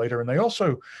days later. And they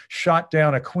also shot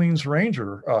down a Queen's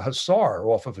Ranger, a hussar,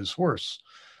 off of his horse.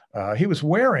 He was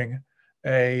wearing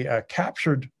a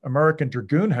captured American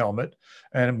dragoon helmet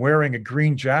and wearing a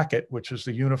green jacket, which is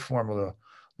the uniform of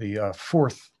the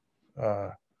 4th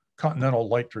Continental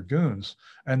Light Dragoons,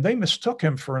 and they mistook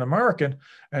him for an American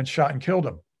and shot and killed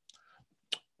him.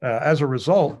 As a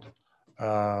result,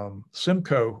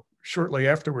 Simcoe shortly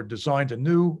afterward designed a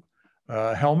new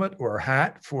helmet or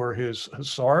hat for his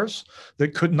hussars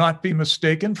that could not be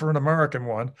mistaken for an American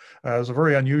one. It was a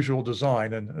very unusual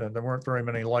design, and there weren't very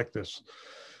many like this.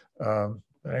 At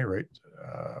any rate,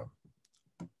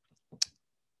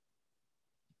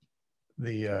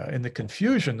 in the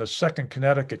confusion, the 2nd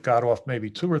Connecticut got off maybe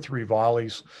 2 or 3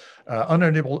 volleys.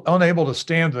 Unable to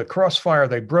stand the crossfire,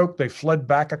 they fled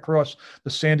back across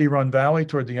the Sandy Run Valley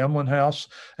toward the Emlyn House.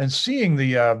 And seeing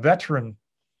the veteran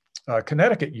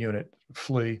Connecticut unit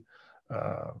flee,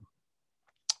 the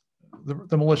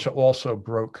militia also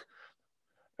broke.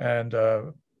 And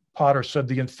Potter said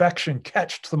the infection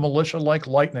catched the militia like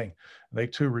lightning. They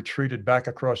too retreated back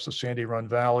across the Sandy Run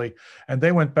Valley, and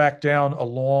they went back down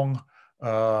along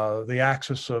the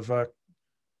axis of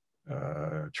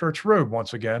Church Road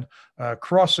once again,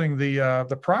 crossing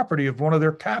the property of one of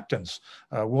their captains,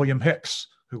 William Hicks,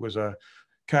 who was a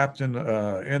captain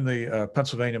in the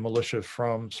Pennsylvania militia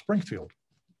from Springfield.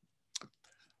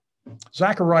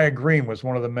 Zachariah Green was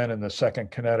one of the men in the 2nd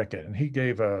Connecticut, and he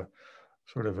gave a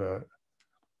sort of a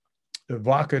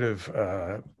evocative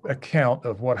account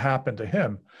of what happened to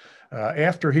him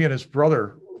after he and his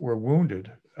brother were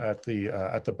wounded at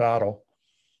the battle.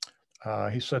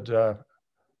 He said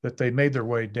that they made their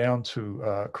way down to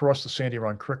across the Sandy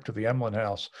Run Creek to the Emlyn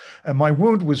House, and my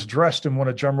wound was dressed in one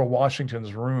of General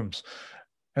Washington's rooms.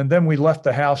 And then we left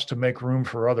the house to make room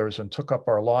for others and took up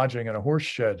our lodging in a horse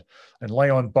shed and lay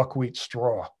on buckwheat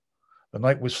straw. The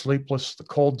night was sleepless, the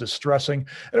cold distressing,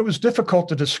 and it was difficult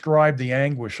to describe the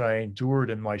anguish I endured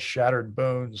in my shattered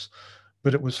bones,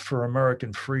 but it was for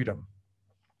American freedom.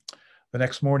 The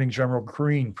next morning, General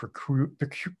Greene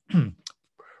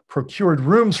procured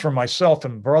rooms for myself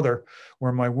and brother,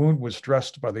 where my wound was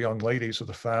dressed by the young ladies of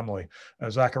the family.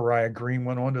 Zachariah Green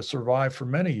went on to survive for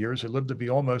many years. He lived to be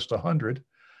almost 100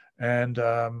 and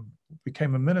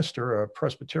became a minister, a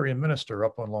Presbyterian minister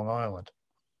up on Long Island.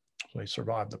 So he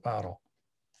survived the battle.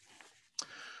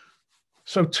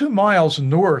 So 2 miles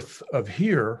north of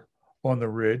here on the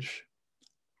ridge,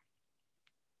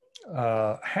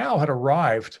 Howe had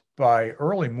arrived by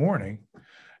early morning,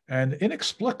 and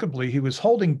inexplicably he was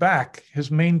holding back his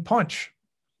main punch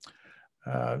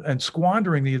and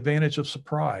squandering the advantage of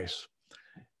surprise.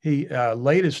 He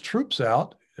laid his troops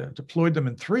out, deployed them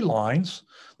in 3 lines.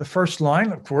 The first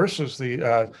line, of course, is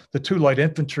the 2 light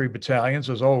infantry battalions,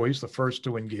 as always, the first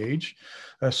to engage.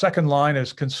 The second line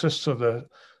consists of the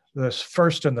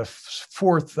 1st and the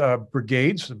 4th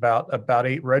brigades, about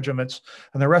 8 regiments,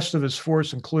 and the rest of his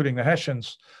force, including the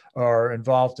Hessians, are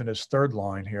involved in his 3rd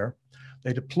line here.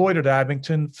 They deployed at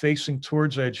Abington, facing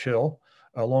towards Edge Hill,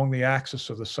 along the axis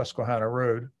of the Susquehanna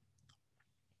Road.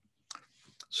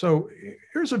 So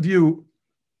here's a view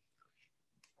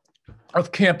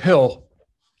of Camp Hill,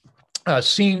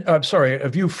 a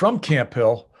view from Camp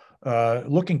Hill,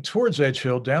 looking towards Edge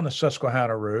Hill down the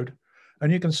Susquehanna Road,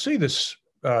 and you can see this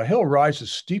hill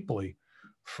rises steeply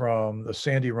from the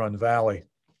Sandy Run Valley.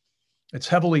 It's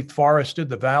heavily forested.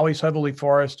 The valley's heavily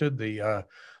forested.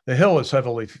 The hill is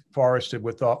heavily forested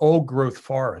with old growth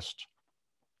forest.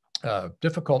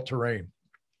 Difficult terrain.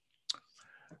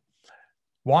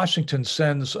 Washington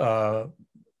sends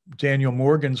Daniel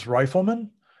Morgan's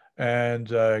riflemen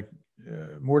and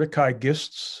Mordecai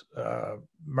Gist's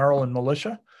Maryland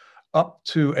militia up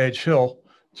to Edge Hill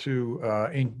to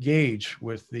engage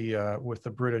with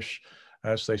the British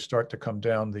as they start to come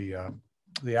down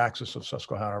the axis of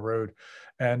Susquehanna Road.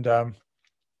 And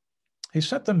he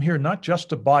sent them here not just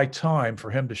to buy time for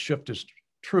him to shift his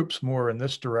troops more in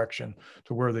this direction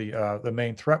to where the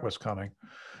main threat was coming,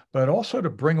 but also to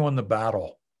bring on the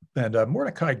battle. And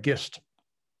Mordecai Gist,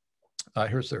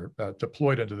 they're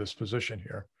deployed into this position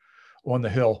here on the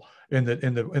hill in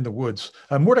the woods.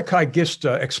 Mordecai Gist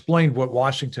explained what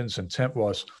Washington's intent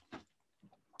was.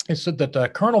 He said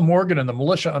that Colonel Morgan and the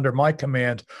militia under my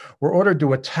command were ordered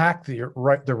to attack the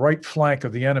right flank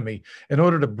of the enemy in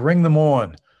order to bring them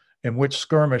on, in which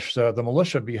skirmish the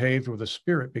militia behaved with a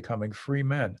spirit becoming free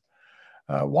men.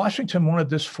 Washington wanted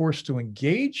this force to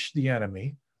engage the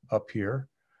enemy up here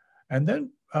and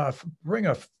then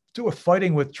do a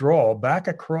fighting withdrawal back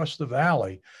across the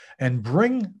valley and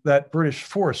bring that British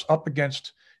force up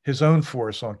against his own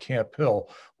force on Camp Hill,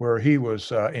 where he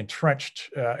was entrenched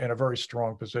in a very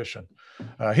strong position.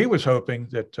 He was hoping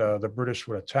that the British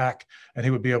would attack and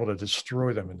he would be able to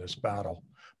destroy them in this battle,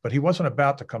 but he wasn't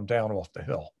about to come down off the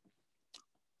hill.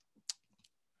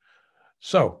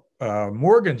 So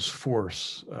Morgan's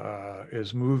force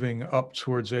is moving up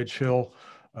towards Edge Hill.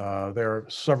 There are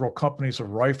several companies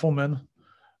of riflemen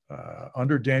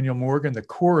under Daniel Morgan. The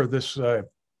core of this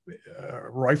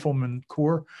rifleman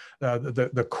corps,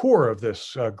 the core of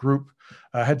this group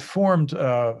had formed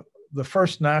the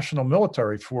first national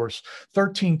military force,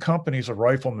 13 companies of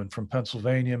riflemen from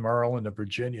Pennsylvania, Maryland, and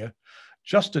Virginia,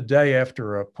 just a day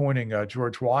after appointing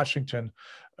George Washington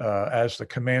as the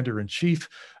commander-in-chief.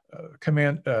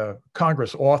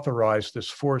 Congress authorized this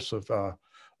force of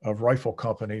rifle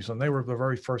companies, and they were the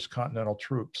very first Continental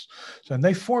troops. And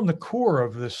they formed the core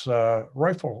of this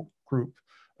rifle group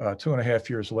 2.5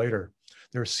 years later.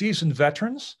 They're seasoned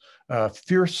veterans,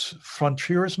 fierce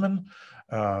frontiersmen,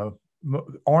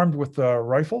 armed with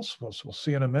rifles. We'll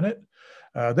see in a minute.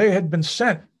 They had been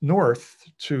sent north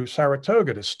to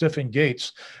Saratoga to stiffen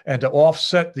Gates and to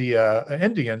offset the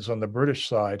Indians on the British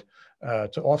side,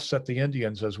 to offset the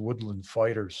Indians as woodland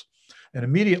fighters. And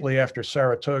immediately after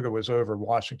Saratoga was over,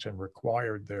 Washington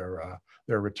required their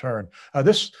return.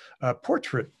 This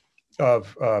portrait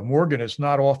of Morgan is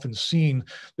not often seen.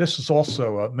 This is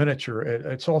also a miniature.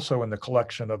 It's also in the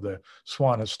collection of the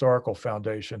Swan Historical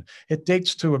Foundation. It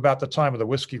dates to about the time of the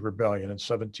Whiskey Rebellion in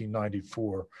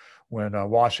 1794, when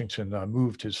Washington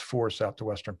moved his force out to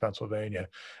Western Pennsylvania,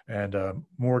 and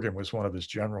Morgan was one of his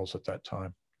generals at that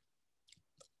time.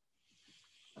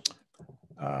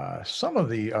 Some of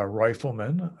the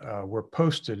riflemen were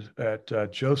posted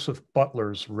at Joseph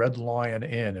Butler's Red Lion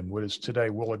Inn in what is today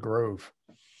Willow Grove.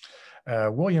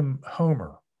 William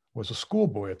Homer was a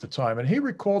schoolboy at the time, and he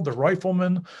recalled the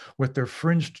riflemen with their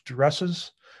fringed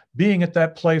dresses being at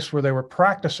that place where they were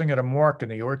practicing at a mark in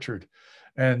the orchard,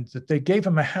 and that they gave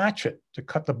him a hatchet to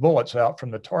cut the bullets out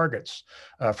from the targets,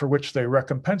 for which they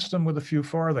recompensed them with a few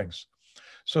farthings.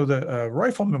 So the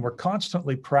riflemen were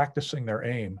constantly practicing their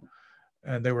aim,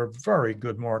 and they were very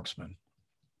good marksmen.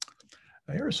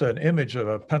 Here's an image of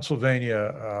a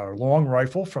Pennsylvania long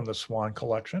rifle from the Swan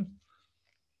collection.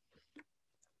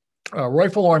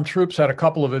 Rifle-armed troops had a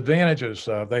couple of advantages.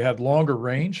 They had longer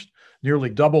range, nearly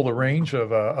double the range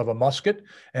of a musket,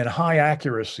 and high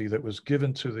accuracy that was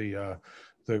given to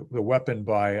the weapon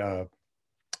by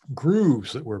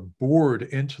grooves that were bored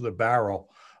into the barrel,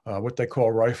 what they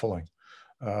call rifling.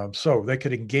 So they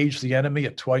could engage the enemy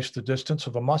at twice the distance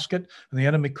of a musket, and the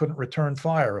enemy couldn't return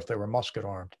fire if they were musket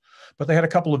armed. But they had a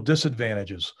couple of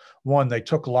disadvantages. One, they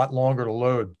took a lot longer to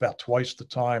load, about twice the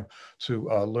time to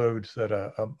load that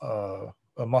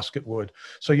a musket would.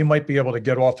 So you might be able to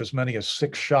get off as many as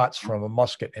 6 shots from a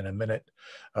musket in a minute,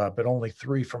 but only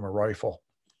 3 from a rifle.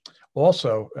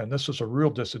 Also, and this is a real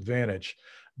disadvantage,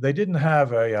 they didn't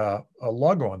have a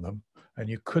lug on them, and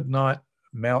you could not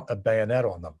mount a bayonet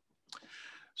on them.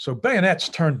 So bayonets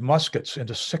turned muskets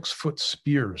into 6-foot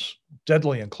spears,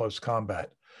 deadly in close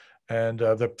combat. And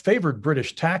the favored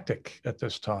British tactic at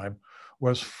this time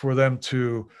was for them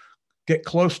to get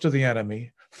close to the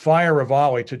enemy, fire a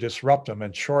volley to disrupt them,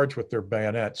 and charge with their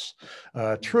bayonets.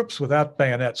 Troops without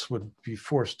bayonets would be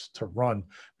forced to run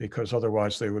because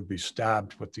otherwise they would be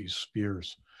stabbed with these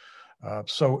spears.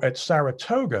 So at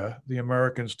Saratoga, the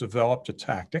Americans developed a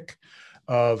tactic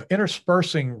of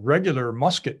interspersing regular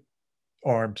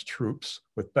musket-armed troops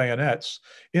with bayonets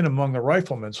in among the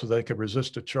riflemen so they could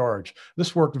resist a charge.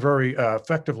 This worked very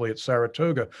effectively at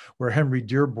Saratoga, where Henry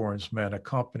Dearborn's men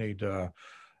accompanied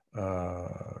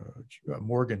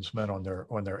Morgan's men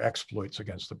on their exploits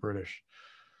against the British.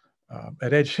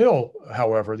 At Edge Hill,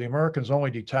 however, the Americans only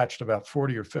detached about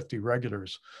 40 or 50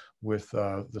 regulars with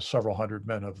the several hundred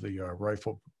men of the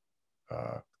rifle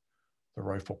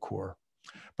corps.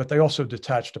 But they also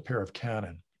detached a pair of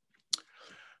cannon.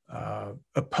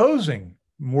 Opposing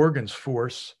Morgan's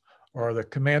force are the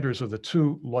commanders of the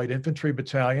 2 light infantry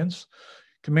battalions.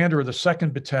 Commander of the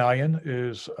 2nd Battalion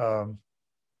is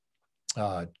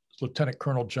Lieutenant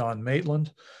Colonel John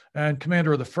Maitland, and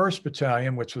commander of the 1st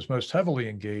Battalion, which was most heavily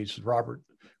engaged,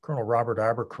 Colonel Robert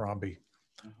Abercrombie.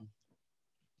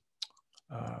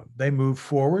 They moved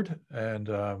forward, and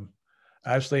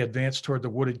as they advanced toward the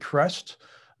wooded crest,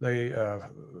 they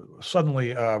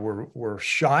suddenly were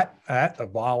shot at a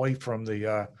volley from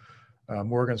the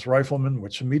Morgan's riflemen,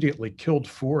 which immediately killed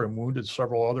 4 and wounded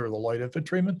several other of the light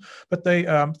infantrymen. But they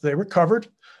recovered,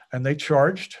 and they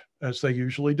charged, as they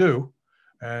usually do,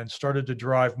 and started to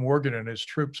drive Morgan and his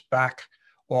troops back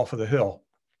off of the hill.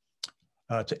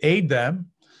 To aid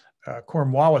them,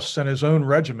 Cornwallis sent his own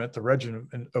regiment, the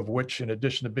regiment of which, in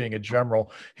addition to being a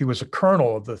general, he was a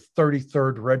colonel of the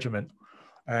 33rd Regiment.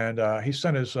 And he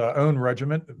sent his own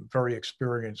regiment, a very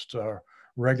experienced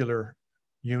regular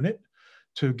unit,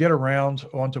 to get around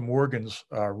onto Morgan's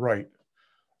right.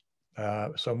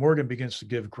 So Morgan begins to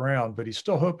give ground, but he's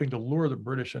still hoping to lure the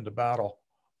British into battle.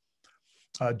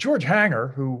 George Hanger,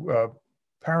 who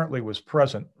apparently was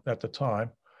present at the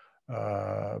time,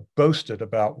 boasted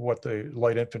about what the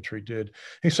light infantry did.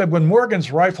 He said, when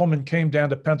Morgan's riflemen came down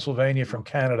to Pennsylvania from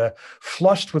Canada,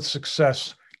 flushed with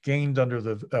success gained under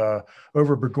the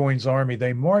over Burgoyne's army,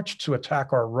 they marched to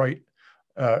attack our light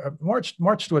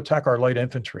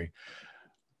infantry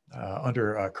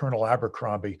under Colonel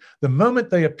Abercrombie. The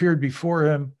moment they appeared before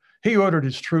him, he ordered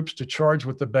his troops to charge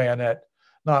with the bayonet.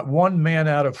 Not 1 man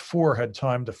out of 4 had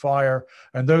time to fire,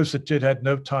 and those that did had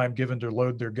no time given to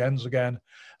load their guns again.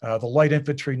 The light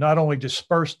infantry not only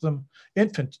dispersed them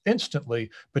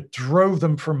instantly, but drove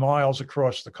them for miles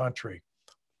across the country.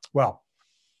 Well,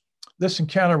 this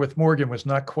encounter with Morgan was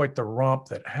not quite the romp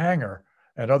that Hanger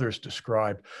and others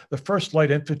described. The 1st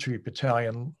Light Infantry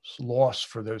Battalion's loss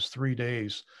for those 3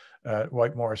 days at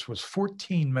White Marsh was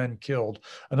 14 men killed,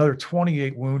 another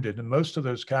 28 wounded, and most of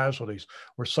those casualties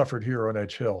were suffered here on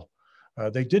Edge Hill.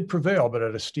 They did prevail, but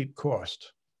at a steep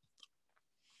cost.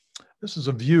 This is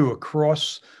a view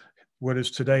across what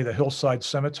is today the Hillside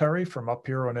Cemetery from up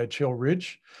here on Edge Hill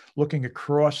Ridge, looking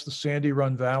across the Sandy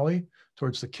Run Valley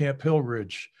towards the Camp Hill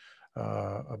Ridge,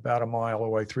 about a mile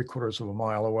away, 3/4 of a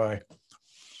mile away.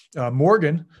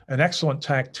 Morgan, an excellent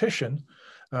tactician,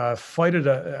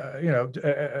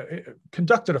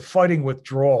 conducted a fighting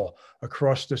withdrawal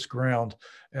across this ground,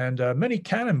 and many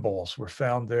cannonballs were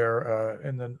found there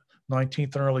in the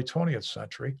 19th and early 20th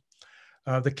century.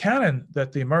 The cannon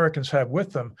that the Americans had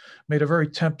with them made a very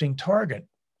tempting target,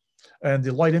 and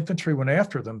the light infantry went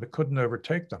after them but couldn't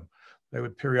overtake them. They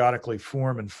would periodically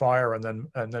form and fire and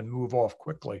then move off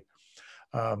quickly.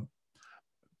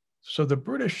 So the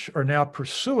British are now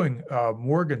pursuing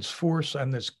Morgan's force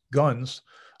and his guns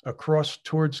across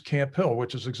towards Camp Hill,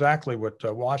 which is exactly what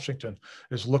Washington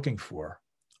is looking for.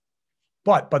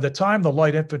 But by the time the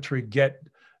light infantry get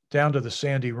down to the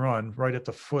Sandy Run, right at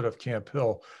the foot of Camp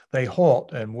Hill, they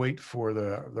halt and wait for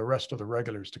the rest of the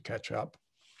regulars to catch up.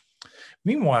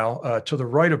 Meanwhile, to the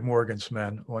right of Morgan's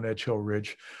men on Edge Hill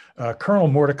Ridge, Colonel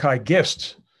Mordecai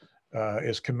Gist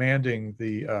is commanding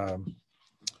the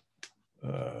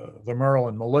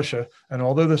Maryland militia. And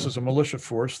although this is a militia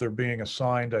force, they're being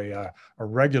assigned a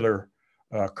regular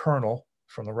colonel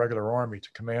from the regular army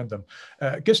to command them.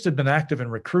 Gist had been active in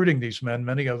recruiting these men,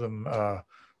 many of them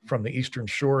from the Eastern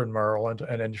Shore in Maryland,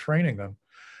 and in training them.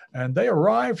 And they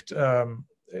arrived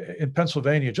in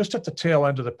Pennsylvania just at the tail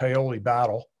end of the Paoli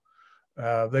battle.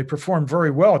 They performed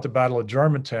very well at the Battle of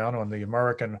Germantown on the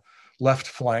American left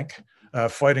flank,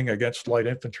 fighting against light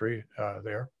infantry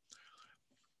there.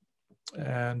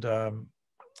 And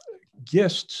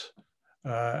Gist,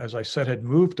 as I said, had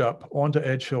moved up onto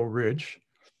Edge Hill Ridge.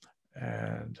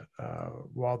 And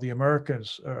while the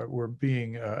Americans were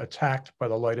being attacked by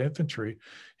the light infantry,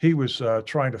 he was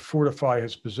trying to fortify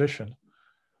his position.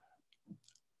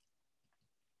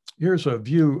 Here's a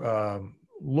view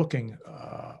looking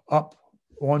up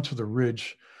onto the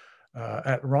ridge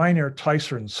at Reiner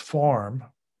Tyson's farm,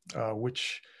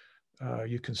 which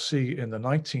you can see in the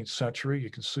 19th century. You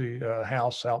can see a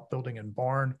house, outbuilding, and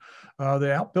barn.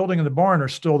 The outbuilding and the barn are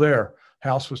still there.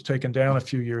 House was taken down a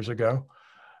few years ago.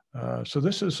 So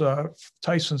this is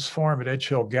Tyson's farm at Edge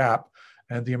Hill Gap,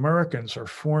 and the Americans are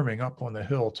forming up on the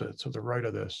hill to the right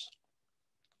of this.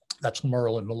 That's the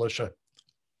Maryland militia.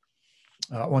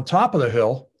 On top of the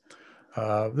hill,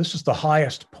 this is the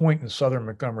highest point in southern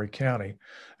Montgomery County,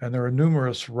 and there are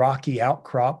numerous rocky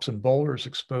outcrops and boulders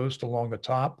exposed along the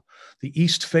top. The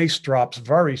east face drops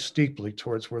very steeply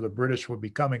towards where the British would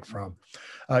be coming from.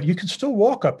 You can still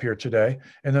walk up here today.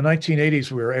 In the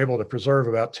 1980s, we were able to preserve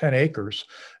about 10 acres.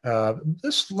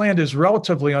 This land is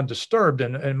relatively undisturbed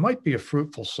and might be a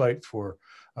fruitful site for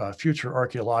future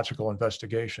archaeological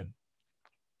investigation.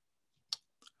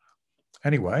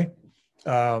 Anyway,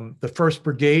 the 1st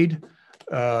Brigade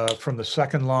from the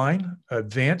 2nd line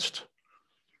advanced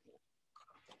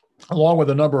along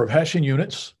with a number of Hessian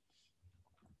units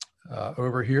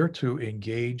over here to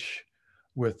engage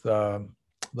with the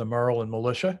Maryland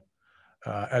militia.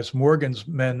 As Morgan's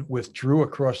men withdrew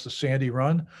across the Sandy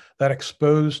Run, that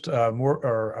exposed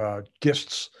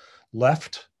Gist's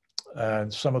left,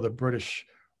 and some of the British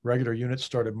regular units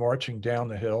started marching down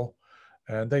the hill,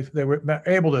 and they were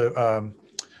able to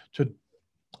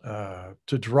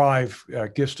drive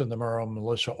Gist and the Maryland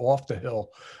militia off the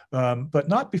hill, but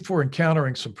not before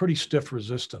encountering some pretty stiff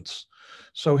resistance.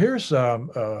 So here's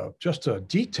just a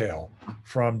detail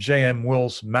from J.M.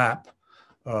 Will's map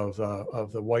of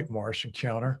the White Marsh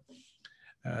encounter.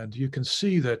 And you can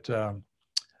see that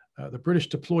the British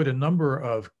deployed a number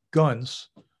of guns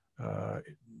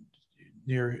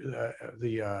near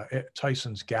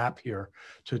Tyson's Gap here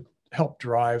to help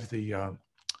drive the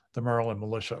Maryland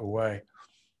militia away.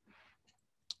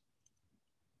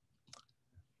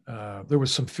 There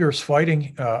was some fierce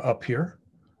fighting up here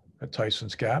at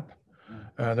Tyson's Gap.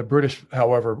 The British,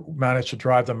 however, managed to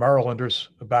drive the Marylanders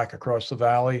back across the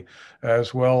valley,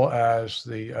 as well as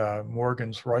the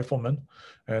Morgan's riflemen.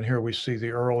 And here we see the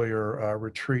earlier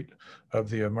retreat of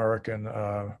the American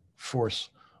force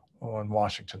on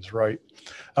Washington's right.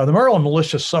 The Maryland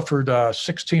militia suffered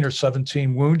 16 or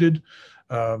 17 wounded.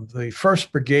 The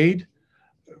 1st Brigade,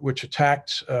 which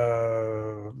attacked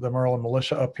the Maryland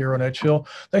militia up here on Edge Hill,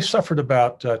 they suffered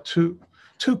about two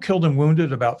killed and wounded,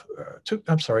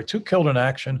 two killed in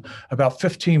action, about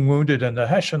 15 wounded, and the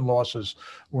Hessian losses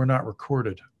were not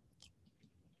recorded.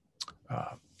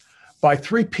 By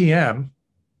 3 p.m.,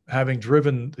 having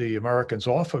driven the Americans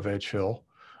off of Edge Hill,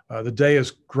 the day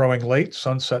is growing late.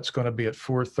 Sunset's going to be at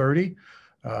 4:30.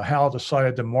 Howe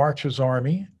decided to march his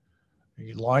army.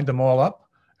 He lined them all up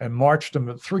and marched them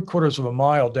 3/4 of a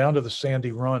mile down to the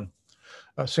Sandy Run.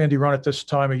 Sandy Run at this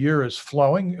time of year is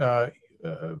flowing,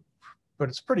 but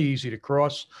it's pretty easy to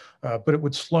cross, but it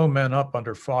would slow men up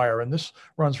under fire. And this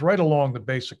runs right along the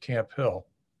base of Camp Hill.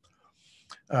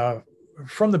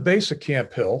 From the base of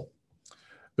Camp Hill,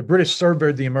 the British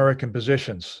surveyed the American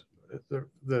positions.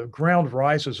 The ground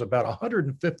rises about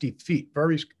 150 feet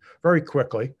very, very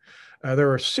quickly.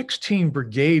 There are 16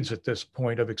 brigades at this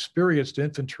point of experienced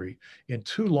infantry in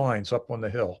 2 lines up on the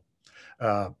hill.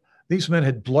 These men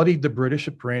had bloodied the British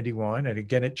at Brandywine and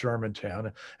again at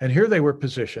Germantown. And here they were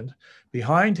positioned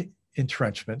behind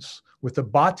entrenchments with the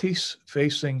Batis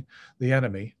facing the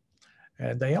enemy.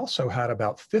 And they also had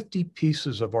about 50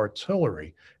 pieces of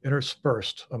artillery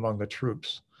interspersed among the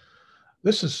troops.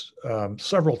 This is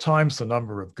several times the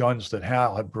number of guns that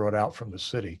Howe had brought out from the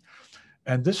city.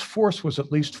 And this force was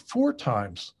at least 4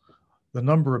 times the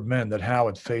number of men that Howe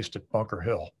had faced at Bunker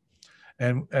Hill.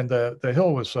 and the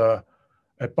hill was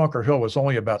at Bunker Hill was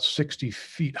only about 60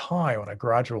 feet high on a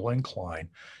gradual incline.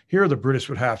 Here, the British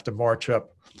would have to march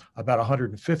up about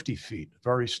 150 feet,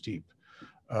 very steep.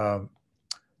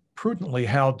 Prudently,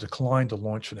 Howe declined to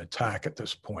launch an attack at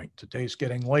this point. The day's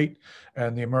getting late,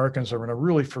 and the Americans are in a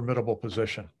really formidable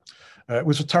position. It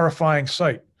was a terrifying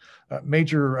sight.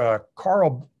 Major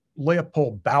Karl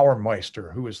Leopold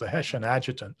Bauermeister, who was the Hessian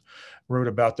adjutant, wrote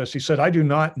about this. He said, "I do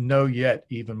not know yet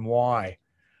even why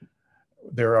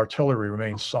their artillery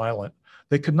remained silent.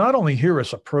 They could not only hear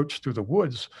us approach through the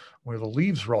woods where the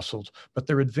leaves rustled, but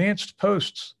their advanced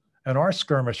posts and our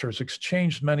skirmishers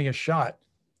exchanged many a shot."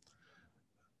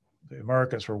 The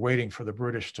Americans were waiting for the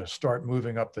British to start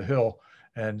moving up the hill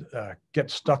and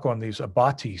get stuck on these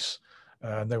abatis,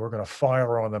 and they were going to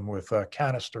fire on them with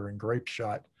canister and grape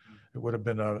shot. It would have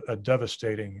been a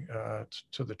devastating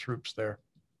to the troops there.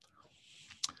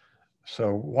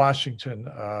 So Washington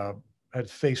had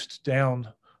faced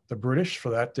down the British for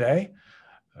that day.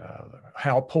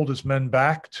 Howe pulled his men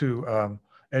back to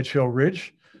Edge Hill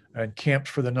Ridge and camped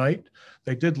for the night.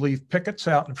 They did leave pickets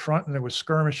out in front, and there was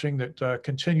skirmishing that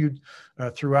continued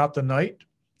throughout the night,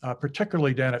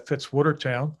 particularly down at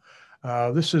Fitzwatertown.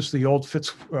 This is the old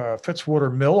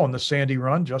Fitzwater Mill on the Sandy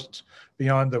Run, just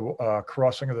beyond the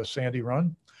crossing of the Sandy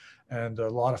Run. And a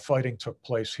lot of fighting took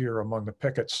place here among the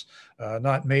pickets.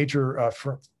 Not major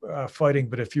fighting,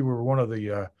 but if you were one of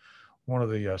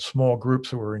the small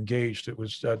groups who were engaged, it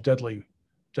was a deadly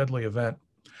event.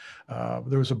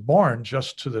 There was a barn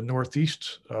just to the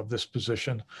northeast of this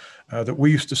position that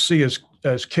we used to see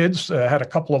as kids. Had a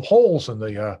couple of holes in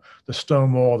the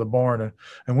stone wall of the barn,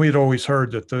 and we had always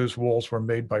heard that those walls were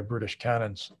made by British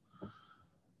cannons.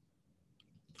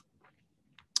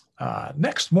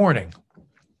 Next morning,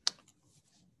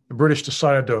 the British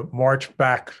decided to march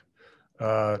back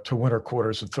to winter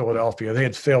quarters in Philadelphia. They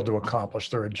had failed to accomplish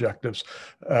their objectives.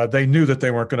 They knew that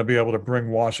they weren't going to be able to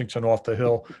bring Washington off the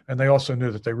hill, and they also knew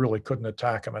that they really couldn't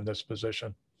attack him in this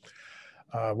position.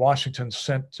 Washington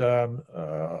sent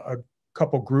a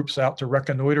couple groups out to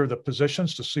reconnoiter the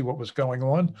positions to see what was going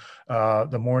on.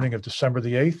 The morning of December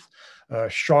the 8th,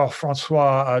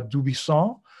 Charles-Francois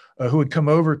Dubuisson, who had come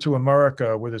over to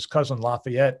America with his cousin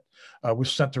Lafayette,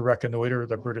 was sent to reconnoiter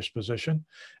the British position.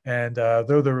 And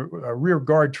though the rear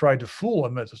guard tried to fool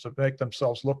him to make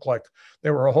themselves look like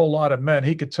there were a whole lot of men,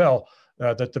 he could tell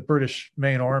that the British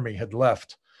main army had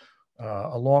left,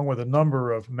 along with a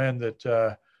number of men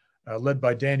that, led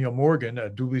by Daniel Morgan,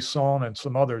 Dubuisson and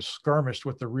some others, skirmished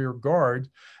with the rear guard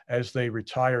as they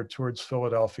retired towards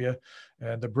Philadelphia.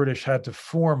 And the British had to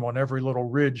form on every little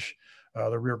ridge.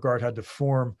 The rear guard had to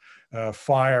form,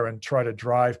 fire, and try to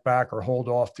drive back or hold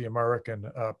off the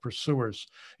American pursuers.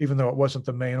 Even though it wasn't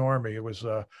the main army, it was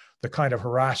the kind of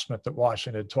harassment that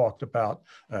Washington had talked about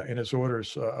in his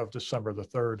orders of December the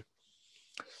 3rd.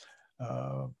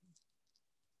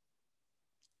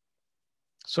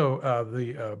 So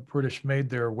the British made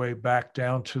their way back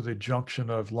down to the junction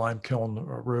of Limekiln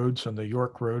roads and the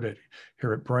York Road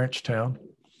here at Branchtown.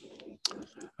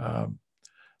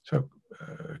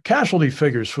 Casualty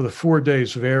figures for the 4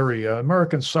 days vary.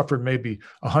 Americans suffered maybe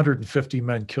 150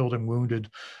 men killed and wounded,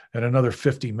 and another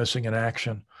 50 missing in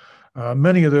action.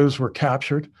 Many of those were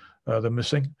captured, the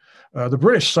missing. The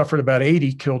British suffered about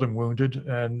 80 killed and wounded,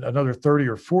 and another 30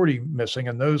 or 40 missing,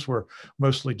 and those were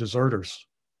mostly deserters.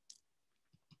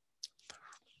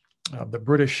 The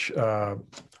British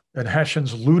and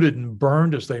Hessians looted and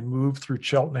burned as they moved through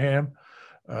Cheltenham.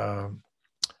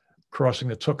 Crossing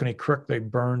the Tookenny Creek, they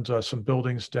burned some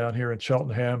buildings down here in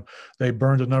Cheltenham. They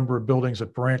burned a number of buildings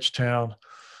at Branchtown.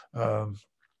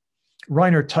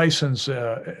 Reiner Tyson's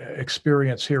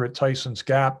experience here at Tyson's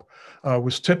Gap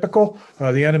was typical.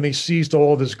 The enemy seized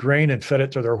all of his grain and fed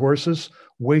it to their horses,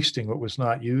 wasting what was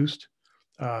not used.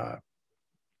 A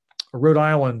Rhode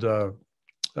Island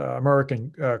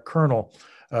American Colonel,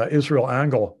 Israel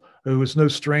Angle, who was no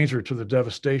stranger to the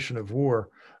devastation of war,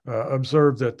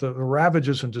 observed that the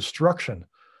ravages and destruction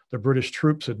the British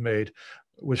troops had made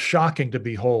was shocking to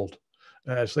behold,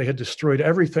 as they had destroyed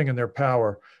everything in their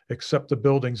power except the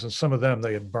buildings, and some of them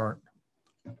they had burnt.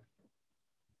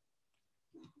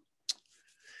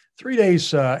 3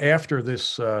 days after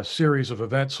this series of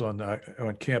events on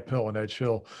Camp Hill and Edge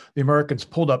Hill, the Americans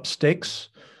pulled up stakes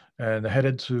and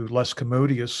headed to less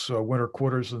commodious winter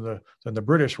quarters than the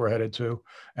British were headed to,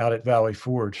 out at Valley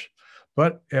Forge.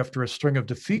 But after a string of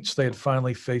defeats, they had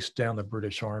finally faced down the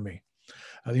British army.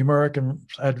 The Americans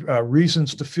had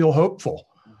reasons to feel hopeful.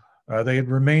 They had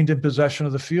remained in possession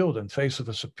of the field in face of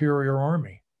a superior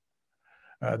army.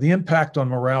 The impact on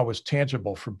morale was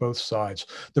tangible for both sides.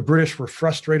 The British were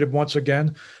frustrated once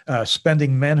again,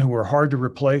 spending men who were hard to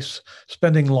replace,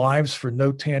 spending lives for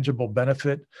no tangible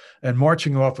benefit, and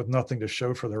marching off with nothing to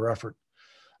show for their effort.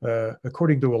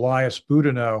 According to Elias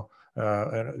Boudinot,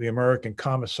 the American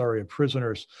commissary of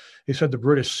prisoners, he said the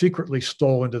British secretly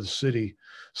stole into the city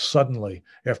suddenly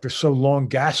after so long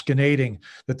gasconading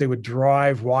that they would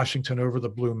drive Washington over the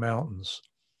Blue Mountains.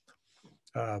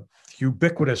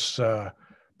 Ubiquitous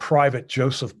Private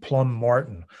Joseph Plum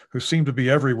Martin, who seemed to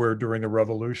be everywhere during the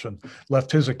Revolution,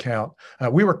 left his account.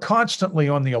 We were constantly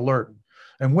on the alert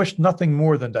and wished nothing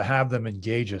more than to have them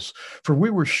engage us, for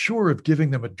we were sure of giving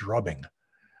them a drubbing,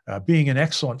 being an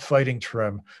excellent fighting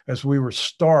trim, as we were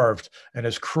starved and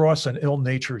as cross and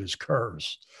ill-natured as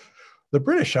curs. The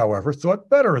British, however, thought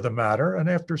better of the matter, and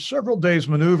after several days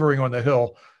maneuvering on the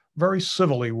hill, very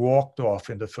civilly walked off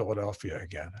into Philadelphia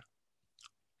again.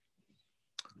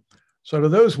 So to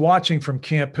those watching from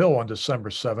Camp Hill on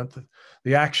December 7th,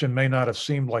 the action may not have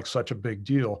seemed like such a big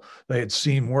deal. They had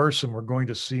seen worse and were going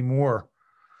to see more.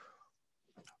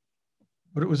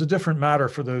 But it was a different matter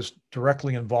for those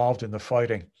directly involved in the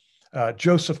fighting.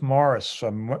 Joseph Morris,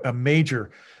 a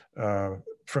major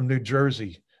from New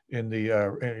Jersey in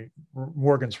the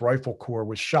Morgan's Rifle Corps,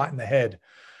 was shot in the head.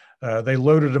 They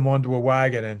loaded him onto a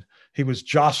wagon and he was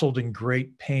jostled in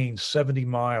great pain 70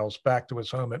 miles back to his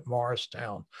home at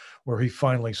Morristown, where he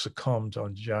finally succumbed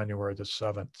on January the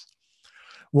 7th.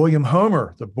 William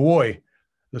Homer, the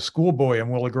schoolboy in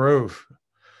Willow Grove,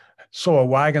 saw a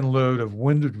wagon load of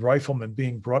wounded riflemen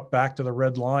being brought back to the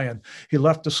Red Lion. He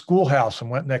left the schoolhouse and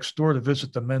went next door to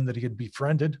visit the men that he had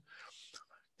befriended.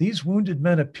 These wounded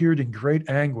men appeared in great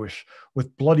anguish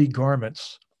with bloody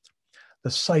garments. The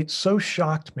sight so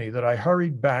shocked me that I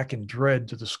hurried back in dread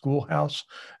to the schoolhouse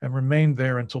and remained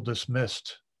there until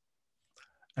dismissed.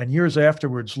 And years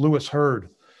afterwards, Lewis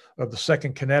Hurd of the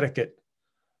 2nd Connecticut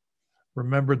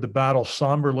remembered the battle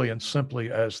somberly and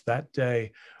simply as that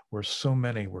day where so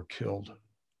many were killed.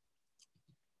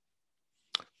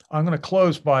 I'm going to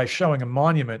close by showing a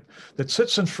monument that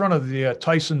sits in front of the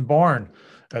Tyson barn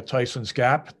at Tyson's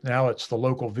Gap. Now it's the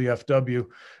local VFW.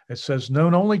 It says,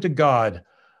 "Known only to God,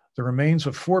 the remains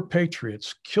of 4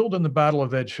 patriots killed in the Battle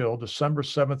of Edge Hill, December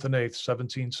 7th and 8th,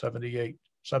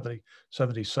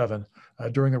 1777,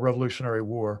 during the Revolutionary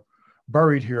War,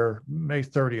 buried here May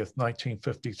 30th,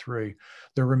 1953.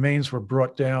 Their remains were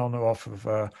brought down off of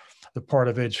the part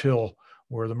of Edge Hill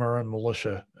where the Marin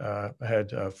militia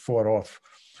had fought off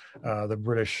the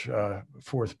British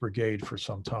 4th Brigade for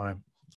some time.